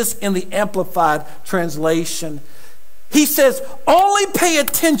listen to this in the Amplified Translation. He says, only pay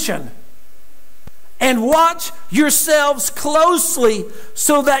attention and watch yourselves closely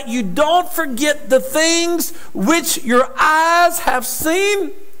so that you don't forget the things which your eyes have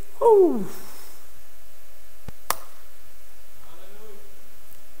seen. Ooh.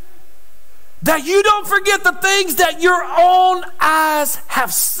 That you don't forget the things that your own eyes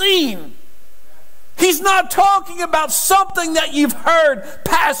have seen. He's not talking about something that you've heard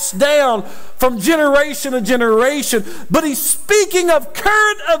passed down from generation to generation, but he's speaking of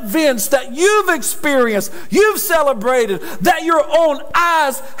current events that you've experienced, you've celebrated, that your own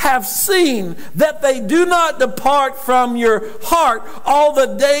eyes have seen, that they do not depart from your heart all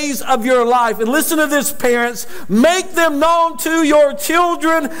the days of your life. And listen to this, parents, make them known to your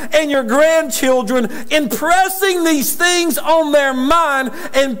children and your grandchildren, impressing these things on their mind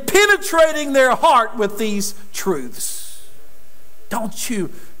and penetrating their heart with these truths. Don't you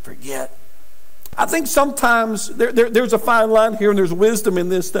forget. I think sometimes there's a fine line here, and there's wisdom in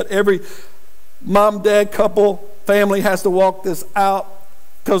this, that every mom, dad, couple, family has to walk this out.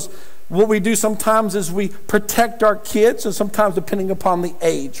 Because what we do sometimes is we protect our kids, and sometimes depending upon the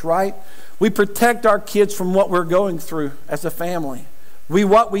age, right? We protect our kids from what we're going through as a family.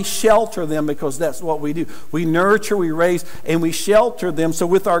 We shelter them, because that's what we do. We nurture, we raise, and we shelter them. So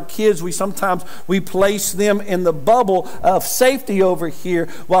with our kids, we place them in the bubble of safety over here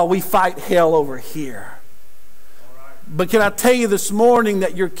while we fight hell over here. But can I tell you this morning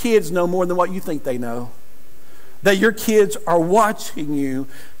that your kids know more than what you think they know? That your kids are watching you.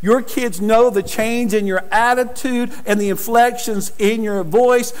 Your kids know the change in your attitude and the inflections in your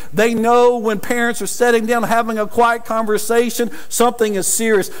voice. They know when parents are sitting down having a quiet conversation, something is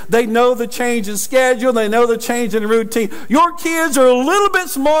serious. They know the change in schedule. They know the change in routine. Your kids are a little bit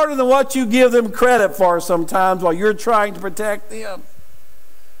smarter than what you give them credit for sometimes while you're trying to protect them.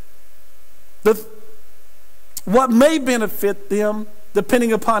 What may benefit them,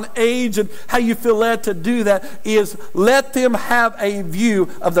 depending upon age and how you feel led to do that, is let them have a view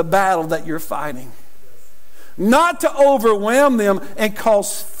of the battle that you're fighting. Not to overwhelm them and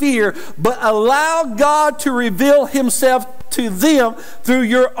cause fear, but allow God to reveal Himself to them through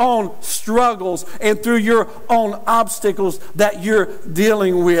your own struggles and through your own obstacles that you're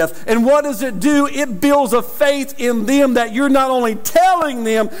dealing with. And what does it do? It builds a faith in them that you're not only telling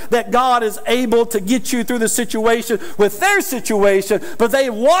them that God is able to get you through the situation with their situation, but they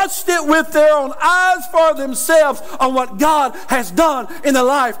watched it with their own eyes for themselves on what God has done in the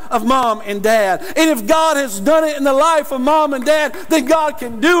life of mom and dad. And if God has done it in the life of mom and dad, then God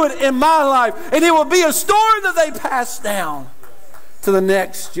can do it in my life. And it will be a story that they pass down to the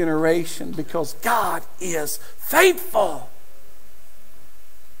next generation, because God is faithful.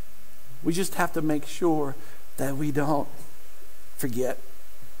 We just have to make sure that we don't forget.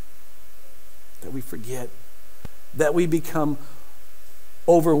 that we forget, that we become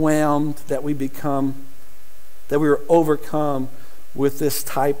overwhelmed, that we are overcome with this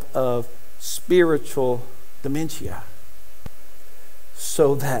type of spiritual dementia,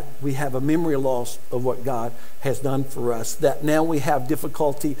 so that we have a memory loss of what God has done for us, that now we have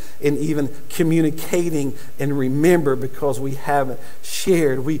difficulty in even communicating and remember because we haven't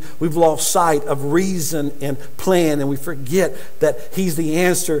shared. We've lost sight of reason and plan, and we forget that He's the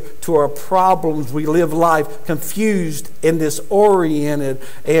answer to our problems. We live life confused and disoriented,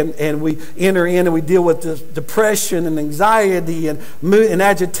 and we enter in and we deal with depression and anxiety and mood and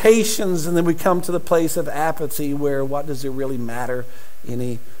agitations, and then we come to the place of apathy where what does it really matter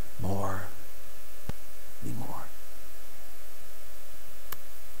anymore.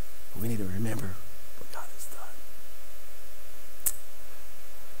 We need to remember what God has done.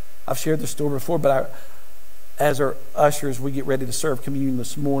 I've shared this story before, but as our ushers, we get ready to serve communion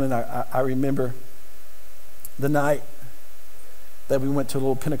this morning. I remember the night that we went to a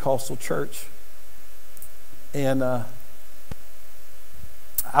little Pentecostal church, and I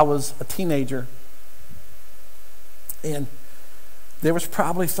was a teenager, and there was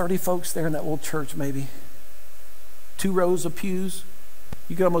probably 30 folks there in that little church, maybe 2 rows of pews.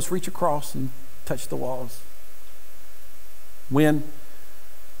 You could almost reach across and touch the walls. When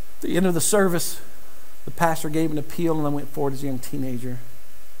at the end of the service, the pastor gave an appeal, and I went forward as a young teenager.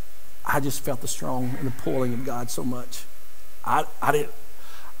 I just felt the strong and the pulling of God so much. I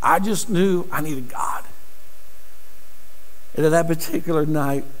just knew I needed God. And at that particular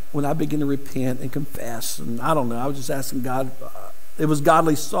night, when I began to repent and confess, and I don't know, I was just asking God, it was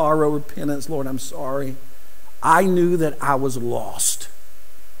godly sorrow, repentance. Lord, I'm sorry. I knew that I was lost.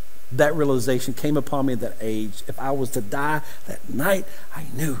 That realization came upon me at that age. If I was to die that night, I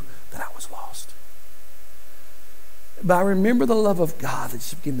knew that I was lost. But I remember the love of God that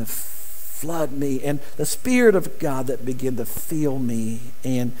just began to flood me, and the Spirit of God that began to fill me.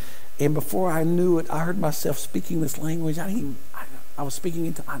 And before I knew it, I heard myself speaking this language. I was speaking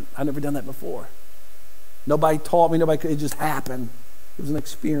into. I'd never done that before. Nobody taught me. It just happened. It was an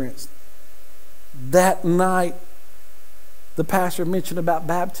experience. That night, the pastor mentioned about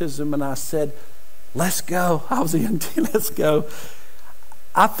baptism, and I said, let's go. I was a young teen, let's go.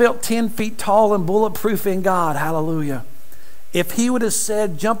 I felt 10 feet tall and bulletproof in God. Hallelujah. If He would have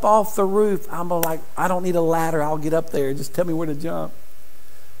said, jump off the roof, I'm like, I don't need a ladder. I'll get up there. Just tell me where to jump.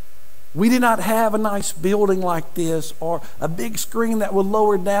 We did not have a nice building like this or a big screen that would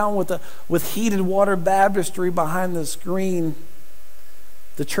lower down with heated water baptistry behind the screen.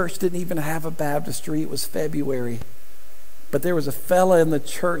 The church didn't even have a baptistry. It was February. But there was a fella in the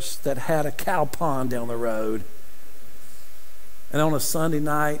church that had a cow pond down the road. And on a Sunday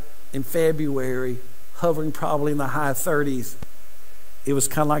night in February, hovering probably in the high 30s, it was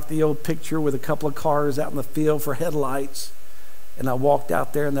kind of like the old picture with a couple of cars out in the field for headlights. And I walked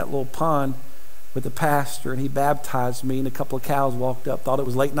out there in that little pond with the pastor, and he baptized me, and a couple of cows walked up, thought it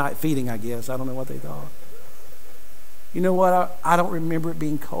was late night feeding, I guess. I don't know what they thought. You know what? I don't remember it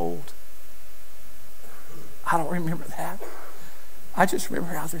being cold. I don't remember that. I just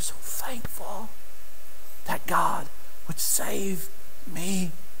remember how they're so thankful that God would save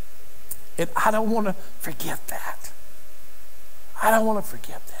me. And I don't want to forget that. I don't want to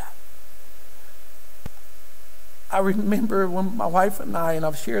forget that. I remember when my wife and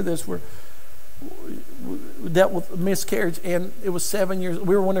I've shared this, we dealt with miscarriage, and it was 7 years.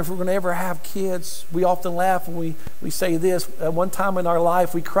 We were wondering if we were going to ever have kids. We often laugh when we say this. At one time in our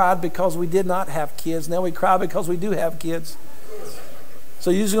life, we cried because we did not have kids. Now we cry because we do have kids. So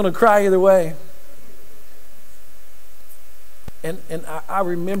you're just going to cry either way. And I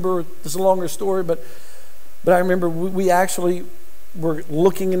remember, this is a longer story, but I remember we actually were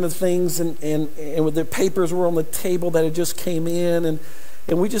looking into things, and the papers were on the table that had just came in, and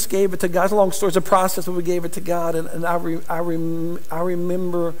we just gave it to God. It's a long story. It's a process, but we gave it to God. And I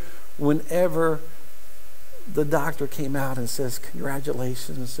remember whenever the doctor came out and says,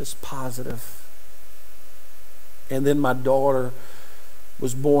 congratulations, it's positive. And then my daughter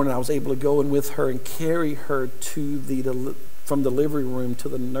was born, and I was able to go in with her and carry her to from delivery room to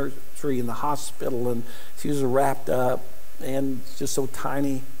the nursery in the hospital, and she was wrapped up and just so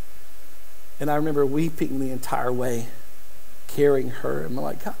tiny. And I remember weeping the entire way, carrying her, and I'm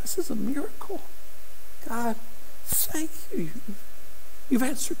like, God, this is a miracle. God, thank you. You've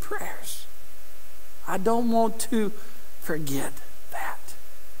answered prayers. I don't want to forget that.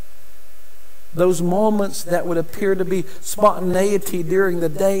 Those moments that would appear to be spontaneity during the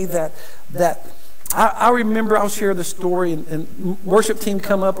day that I remember. I'll share the story, and worship team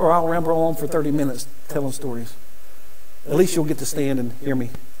come up, or I'll ramble on for 30 minutes telling stories. At least you'll get to stand and hear me.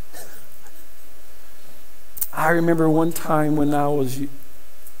 I remember one time when I was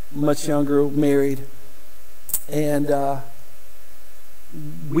much younger, married, and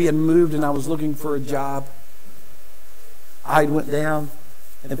we had moved and I was looking for a job. I went down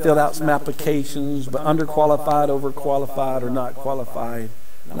and filled out some applications, but underqualified, overqualified, or not qualified.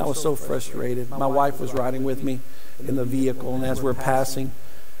 And I was so frustrated. My wife was riding with me in the vehicle, and as we're passing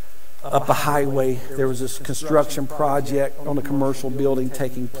up a highway, there was this construction project on a commercial building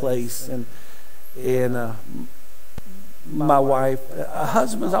taking place, and my wife,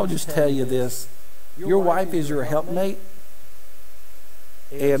 husbands, I'll just tell you this: your wife is your helpmate,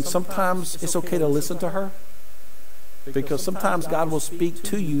 and sometimes it's okay to listen to her, because sometimes God will speak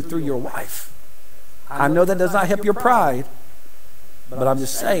to you through your wife. I know that does not help your pride, but I'm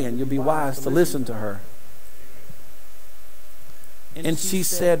just saying you'll be wise to listen to her. And she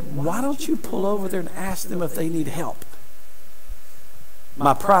said, why don't you pull over there and ask them if they need help?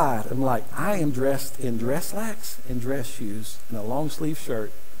 My pride, I'm like, I am dressed in dress slacks and dress shoes and a long sleeve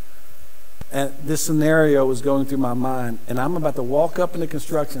shirt. And this scenario was going through my mind, and I'm about to walk up in the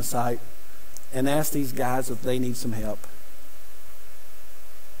construction site and ask these guys if they need some help.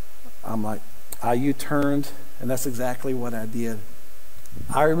 I'm like, I U-turned, and that's exactly what I did.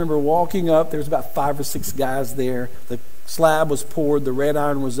 I remember walking up, there was about 5 or 6 guys there. The slab was poured, the red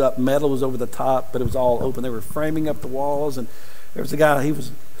iron was up, metal was over the top, but it was all open. They were framing up the walls, and there was a guy,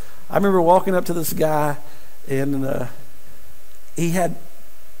 I remember walking up to this guy, and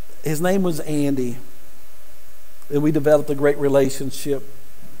his name was Andy, and we developed a great relationship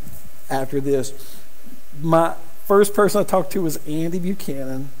after this. My first person I talked to was Andy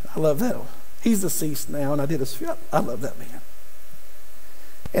Buchanan. I love that. He's deceased now, and I love that man.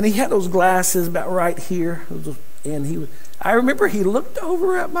 And he had those glasses about right here, and I remember he looked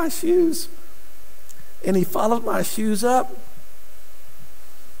over at my shoes, and he followed my shoes up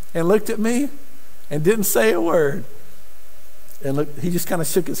and looked at me and didn't say a word. And he just kind of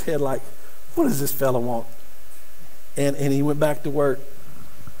shook his head like, what does this fella want? And he went back to work.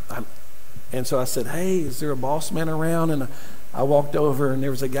 And so I said, hey, is there a boss man around? And I walked over, and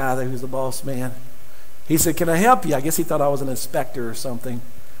there was a guy there who was the boss man. He said, can I help you? I guess he thought I was an inspector or something.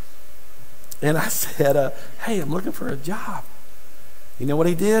 And I said, hey, I'm looking for a job. You know what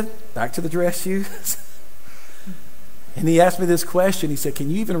he did? Back to the dress shoes. And he asked me this question. He said,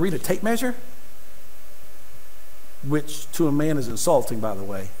 can you even read a tape measure? Which to a man is insulting, by the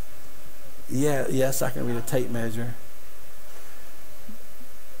way. Yes, I can read a tape measure.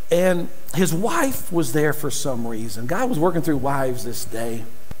 And his wife was there for some reason. God was working through wives this day.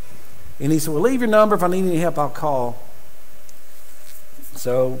 And he said, well, leave your number. If I need any help, I'll call.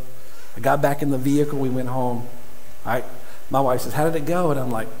 So I got back in the vehicle. We went home. My wife says, how did it go? And I'm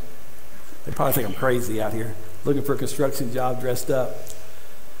like, they probably think I'm crazy out here looking for a construction job dressed up.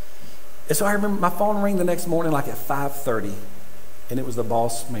 And so I remember my phone rang the next morning like at 5:30. And it was the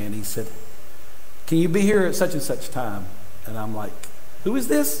boss man. He said, can you be here at such and such time? And I'm like, who is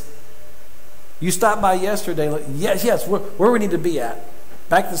this? You stopped by yesterday. Like, yes, where we need to be at.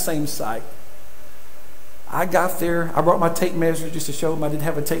 Back to the same site. I got there. I brought my tape measure just to show them I didn't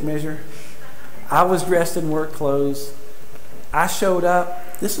have a tape measure. I was dressed in work clothes. I showed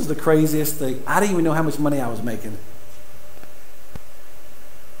up. This is the craziest thing. I didn't even know how much money I was making.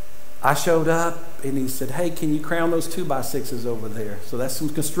 I showed up, and he said, hey, can you crown those 2x6s over there? So that's some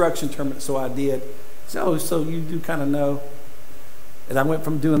construction term. So I did. So you do kind of know. And I went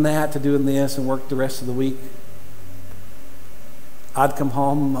from doing that to doing this and worked the rest of the week. I'd come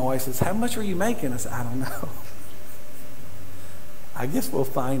home, and my wife says, how much are you making? I said, I don't know. I guess we'll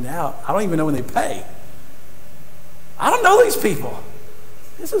find out. I don't even know when they pay. I don't know these people.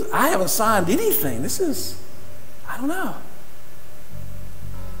 I haven't signed anything. I don't know.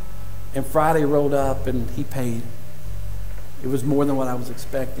 And Friday rolled up, and he paid. It was more than what I was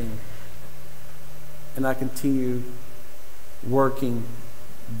expecting. And I continued working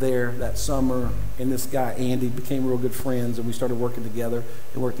there that summer, and this guy Andy became real good friends, and we started working together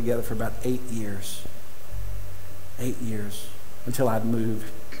and worked together for about 8 years. 8 years until I'd moved,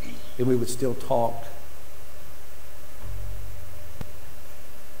 and we would still talk.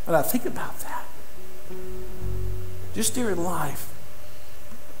 But I think about that. Just during life,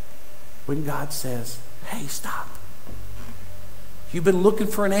 when God says, hey, stop. You've been looking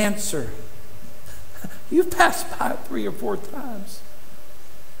for an answer. You've passed by 3 or 4 times.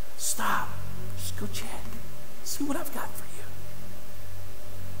 Stop. Just go check. See what I've got for you.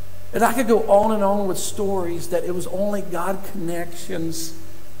 And I could go on and on with stories that it was only God connections.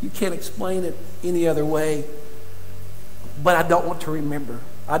 You can't explain it any other way. But I don't want to remember.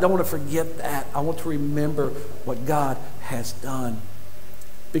 I don't want to forget that. I want to remember what God has done.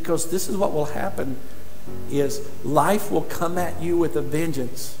 Because this is what will happen is life will come at you with a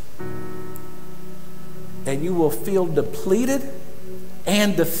vengeance. And you will feel depleted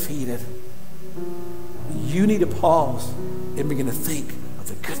and defeated. You need to pause and begin to think of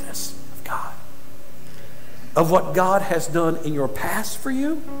the goodness of God. Of what God has done in your past for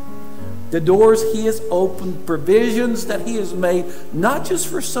you. The doors He has opened, provisions that He has made, not just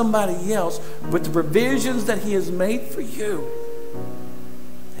for somebody else, but the provisions that He has made for you.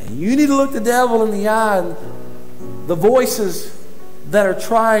 And you need to look the devil in the eye and the voices that are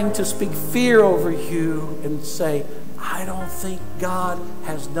trying to speak fear over you and say, I don't think God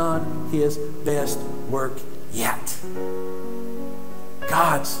has done His best work yet.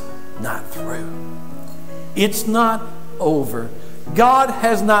 God's not through. It's not over. God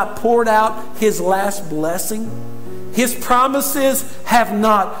has not poured out His last blessing. His promises have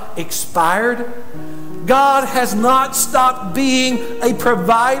not expired. God has not stopped being a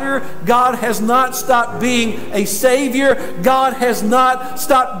provider. God has not stopped being a savior. God has not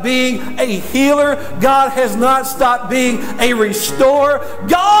stopped being a healer. God has not stopped being a restorer.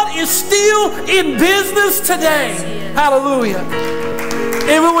 God is still in business today. Hallelujah.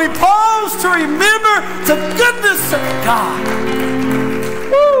 And when we pause to remember the goodness of God,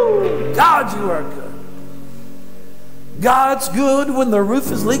 woo, God, you are good. God's good when the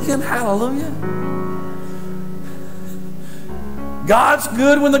roof is leaking. Hallelujah. God's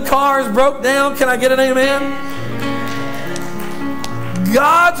good when the car is broke down. Can I get an amen?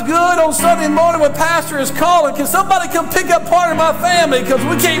 God's good on Sunday morning when pastor is calling. Can somebody come pick up part of my family because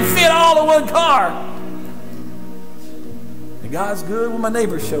we can't fit all in one car? And God's good when my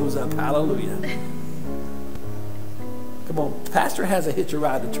neighbor shows up. Hallelujah. Come on, pastor has a hitch a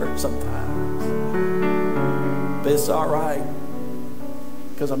ride to church sometimes. But it's all right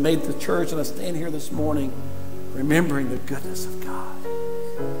because I made it to church and I stand here this morning remembering the goodness of God.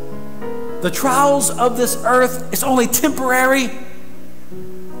 The trials of this earth is only temporary.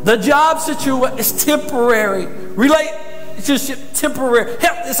 The job situation is temporary. Relationship temporary.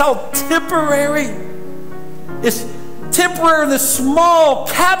 It's all temporary. It's temporary in this small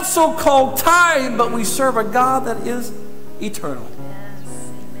capsule called time, but we serve a God that is eternal.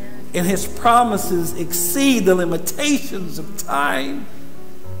 And His promises exceed the limitations of time.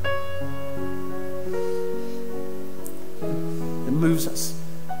 Moves us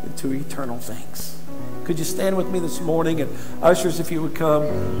into eternal things. Could you stand with me this morning? And ushers, if you would come,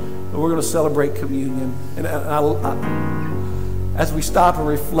 we're going to celebrate communion. And as we stop and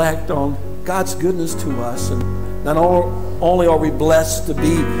reflect on God's goodness to us, and not only are we blessed to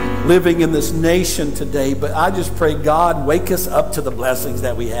be living in this nation today, but I just pray, God, wake us up to the blessings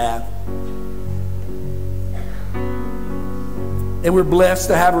that we have. And we're blessed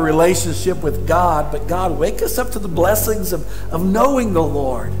to have a relationship with God. But God, wake us up to the blessings of knowing the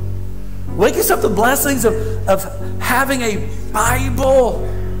Lord. Wake us up to the blessings of having a Bible.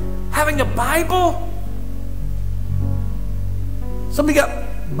 Having a Bible. Somebody got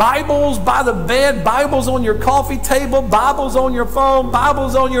Bibles by the bed, Bibles on your coffee table, Bibles on your phone,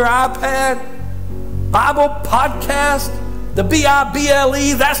 Bibles on your iPad, Bible podcast, the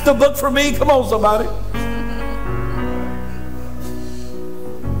Bible, that's the book for me. Come on, somebody.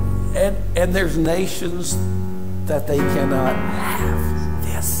 And there's nations that they cannot have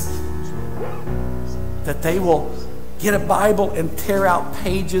this. That they will get a Bible and tear out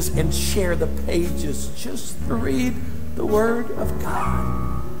pages and share the pages just to read the Word of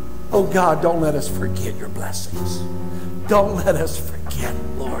God. Oh God, don't let us forget your blessings. Don't let us forget,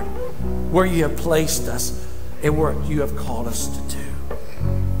 Lord, where you have placed us and what you have called us to do.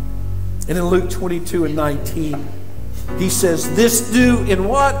 And in Luke 22:19, He says, this do in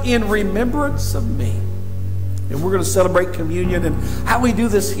what? In remembrance of me. And we're going to celebrate communion. And how we do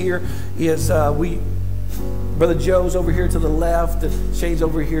this here is Brother Joe's over here to the left, and Shane's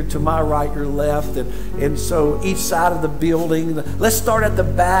over here to my right, your left. And so each side of the building. Let's start at the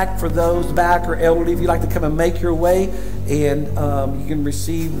back for those back or elderly. If you'd like to come and make your way, and you can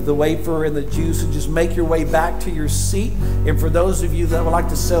receive the wafer and the juice and just make your way back to your seat. And for those of you that would like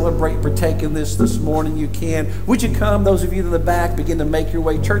to celebrate partake in this morning, you can. Would you come? Those of you in the back, begin to make your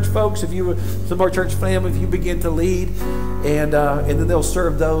way. Church folks, if you, some of our church family, if you begin to lead, and then they'll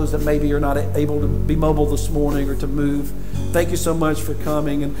serve those that maybe are not able to be mobile this morning or to move. Thank you so much for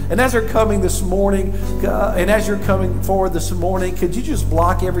coming. And as they're coming this morning, and as you're coming forward this morning, could you just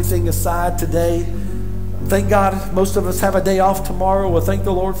block everything aside today? Thank God most of us have a day off tomorrow. Well, thank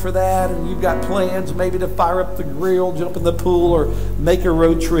the Lord for that. And you've got plans maybe to fire up the grill, jump in the pool, or make a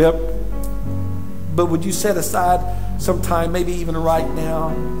road trip. But would you set aside some time, maybe even right now,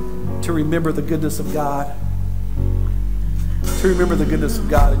 to remember the goodness of God? To remember the goodness of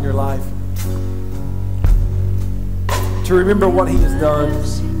God in your life. to remember what He has done.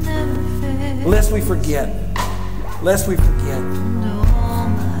 Lest we forget. Lest we forget.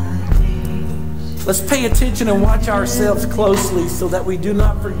 Let's pay attention and watch ourselves closely so that we do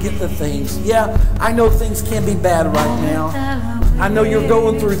not forget the things. Yeah, I know things can be bad right now. I know you're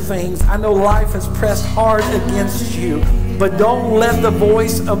going through things. I know life has pressed hard against you. But don't let the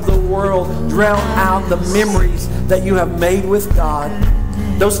voice of the world drown out the memories that you have made with God.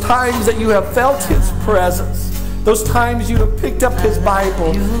 Those times that you have felt His presence. Those times you have picked up His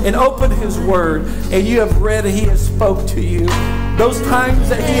Bible and opened His Word and you have read and He has spoke to you. Those times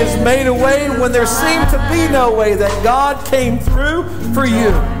that He has made a way when there seemed to be no way, that God came through for you.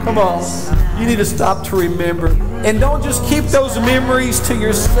 Come on. You need to stop to remember. And don't just keep those memories to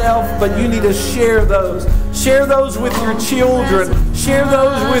yourself, but you need to share those. Share those with your children. Share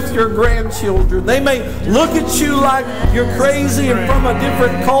those with your grandchildren. They may look at you like you're crazy and from a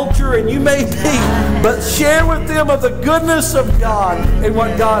different culture, and you may be, but share with them of the goodness of God and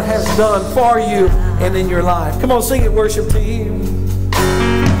what God has done for you and in your life. Come on, sing it, worship team.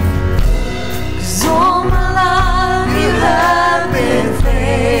 'Cause all my life you have been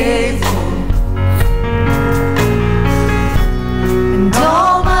faithful. And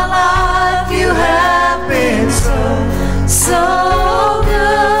all my life you have been so good.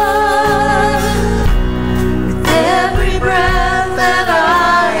 With every breath that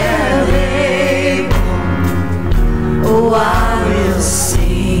I am able, oh, I will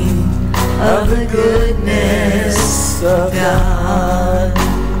sing of the goodness of God.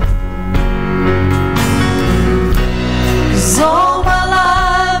 'Cause all my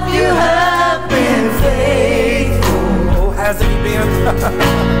life you have been faithful. Oh, hasn't He been?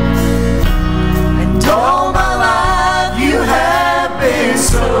 And all my life you have been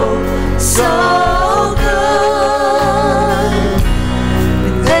so good.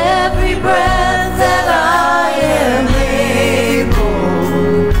 With every breath that I am able,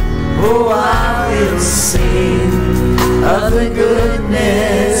 oh, I will sing of the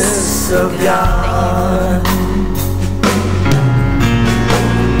goodness of God.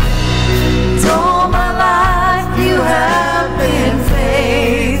 And all my life you have been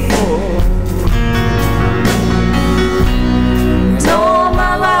faithful. And all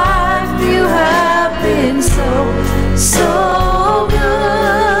my life you have been so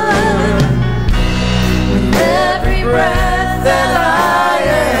good. With every breath that I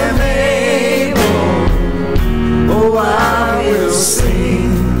am able, oh, I will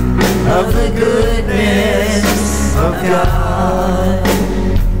sing of the goodness of God.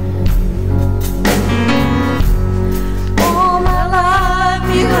 All my life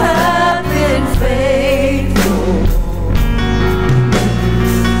you have been faithful.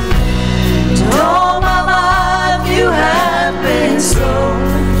 And all my life you have been so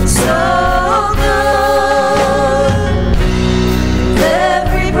good. With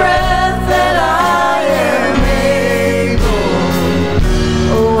every breath that I am able,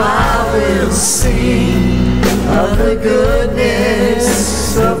 oh, I will sing of the goodness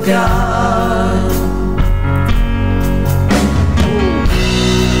of God.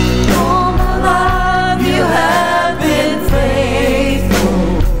 All my life you have been faithful.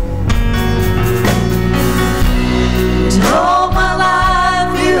 And all my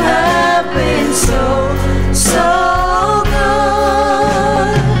life you have been so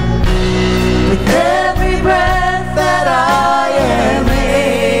good. With every breath that I am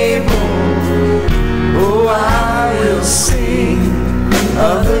able, oh, I will sing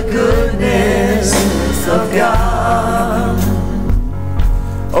of the goodness of God.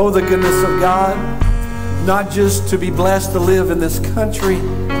 Oh, the goodness of God. Not just to be blessed to live in this country,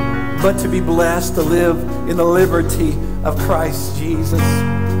 but to be blessed to live in the liberty of Christ Jesus.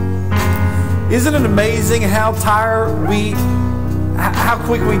 Isn't it amazing how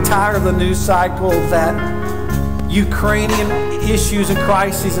quick we tire of the news cycle that Ukrainian issues and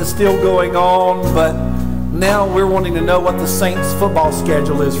crises are still going on, but now we're wanting to know what the Saints football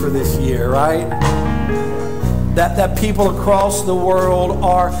schedule is for this year, right? That people across the world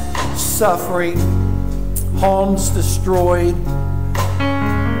are suffering, homes destroyed.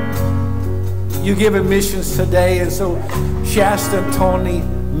 You give admissions today, and so Shasta and Tony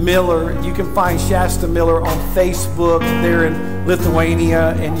Miller, you can find Shasta Miller on Facebook. They're in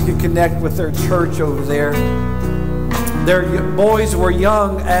Lithuania, and you can connect with their church over there. Their boys were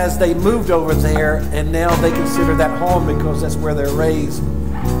young as they moved over there, and now they consider that home because that's where they're raised.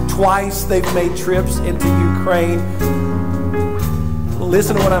 Twice they've made trips into Ukraine.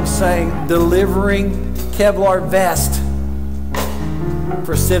 Listen to what I'm saying. Delivering Kevlar vest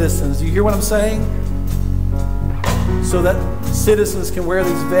for citizens. You hear what I'm saying? so that citizens can wear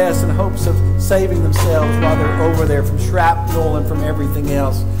these vests in hopes of saving themselves while they're over there from shrapnel and from everything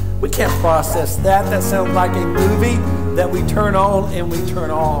else. We can't process that. That sounds like a movie that we turn on and we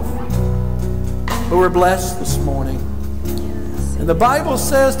turn off. But we're blessed this morning. And the Bible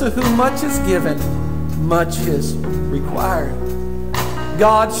says, to whom much is given, much is required.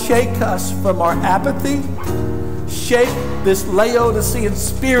 God, shake us from our apathy. Shake this Laodicean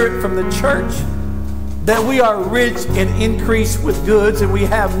spirit from the church, that we are rich and increased with goods and we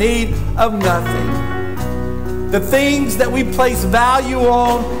have need of nothing. The things that we place value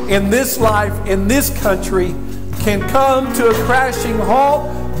on in this life, in this country, can come to a crashing halt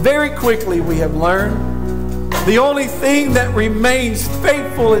very quickly, we have learned. The only thing that remains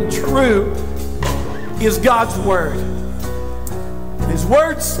faithful and true is God's Word. And His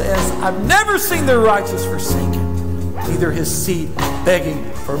Word says, I've never seen the righteous forsaken, neither his seed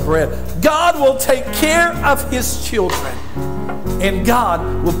begging for bread. God will take care of His children, and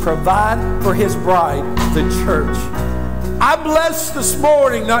God will provide for His bride, the church. I'm blessed this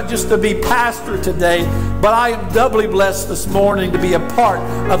morning not just to be pastor today, but I am doubly blessed this morning to be a part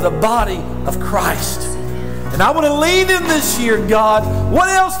of the body of Christ. And I want to lean in this year, God. What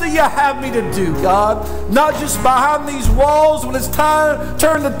else do you have me to do, God? Not just behind these walls when it's time to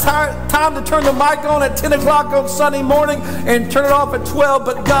turn the mic on at 10 o'clock on Sunday morning and turn it off at 12.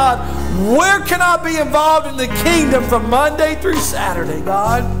 But God, where can I be involved in the kingdom from Monday through Saturday,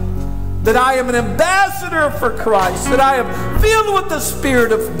 God? That I am an ambassador for Christ, that I am filled with the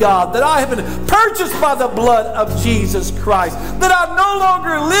Spirit of God, that I have been purchased by the blood of Jesus Christ, that I no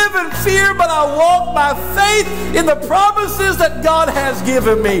longer live in fear, but I walk by faith in the promises that God has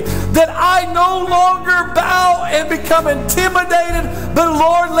given me, that I no longer bow and become intimidated, but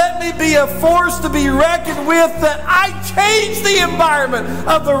Lord, let me be a force to be reckoned with, that I change the environment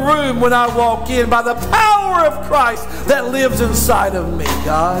of the room when I walk in by the power of Christ that lives inside of me,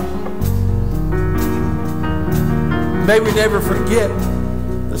 God. May we never forget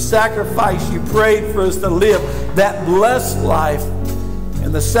the sacrifice you prayed for us to live, that blessed life,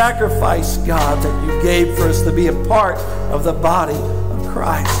 and the sacrifice, God, that you gave for us to be a part of the body of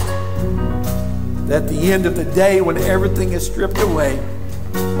Christ. That at the end of the day, when everything is stripped away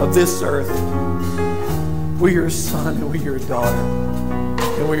of this earth, we are a son and we are a daughter,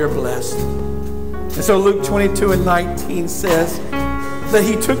 and we are blessed. And so Luke 22:19 says that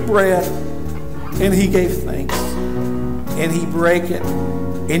He took bread and He gave thanks. And He brake it,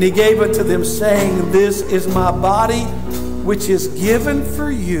 and He gave it to them, saying, this is my body, which is given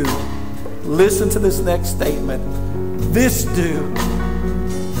for you. Listen to this next statement. This do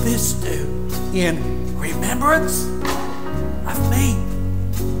in remembrance of me.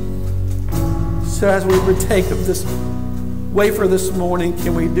 So as we partake of this wafer this morning,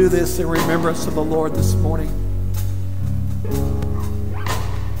 can we do this in remembrance of the Lord this morning?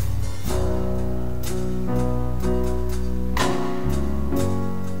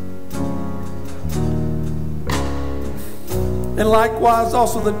 And likewise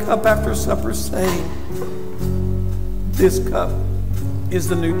also the cup after supper, saying, this cup is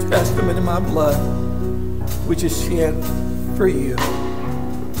the New Testament in my blood, which is shed for you.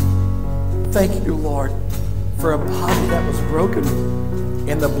 Thank you, Lord, for a body that was broken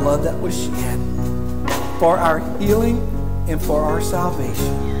and the blood that was shed for our healing and for our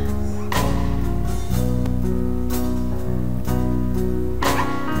salvation.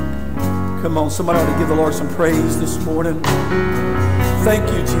 Come on, somebody ought to give the Lord some praise this morning. Thank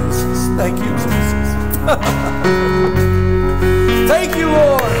you, Jesus. Thank you, Jesus. Thank you,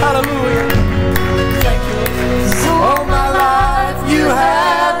 Lord. Hallelujah. Thank you. All my life you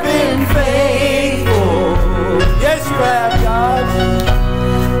have been faithful. Yes, you have, God.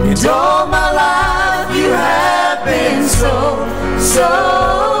 And all my life you have been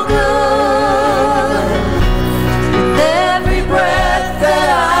so good. With every breath that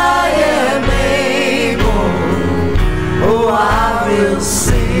I am able, oh, I will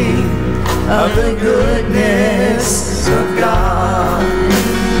sing of the goodness of God.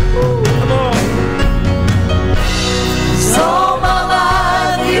 Come on. So all my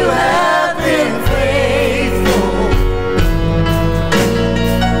life you have been faithful,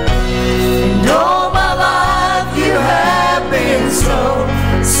 and all my life you have been so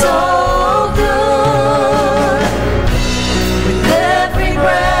good. With every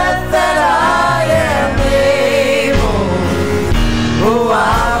breath that I am able, oh, I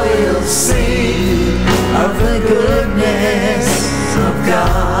will sing of the goodness of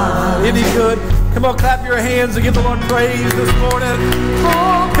God. Isn't He good? Come on, clap your hands and give the Lord praise this morning.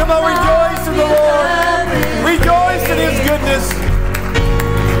 Come on, rejoice in the Lord. Rejoice in His goodness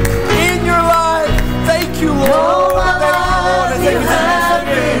in your life. Thank you, Lord.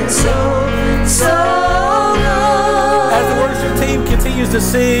 continues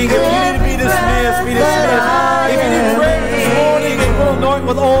to sing. If you need to be dismissed, be dismissed. If you need prayer this morning, and we'll anoint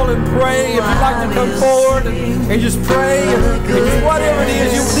with oil and pray. If you'd like to come forward and just pray, and just whatever it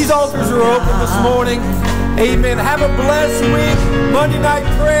is, these altars are open this morning. Amen. Have a blessed week. Monday night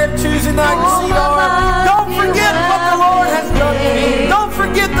prayer, Tuesday night CR. Don't forget what the Lord has done for you. Don't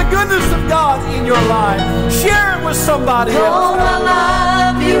forget the goodness of God in your life. Share it with somebody else. All my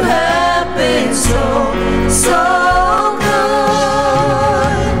life you have been so, so good.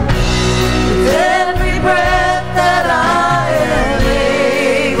 With every breath that I am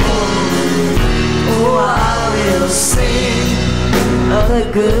able, oh, I will sing of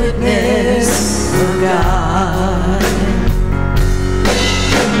the goodness of God.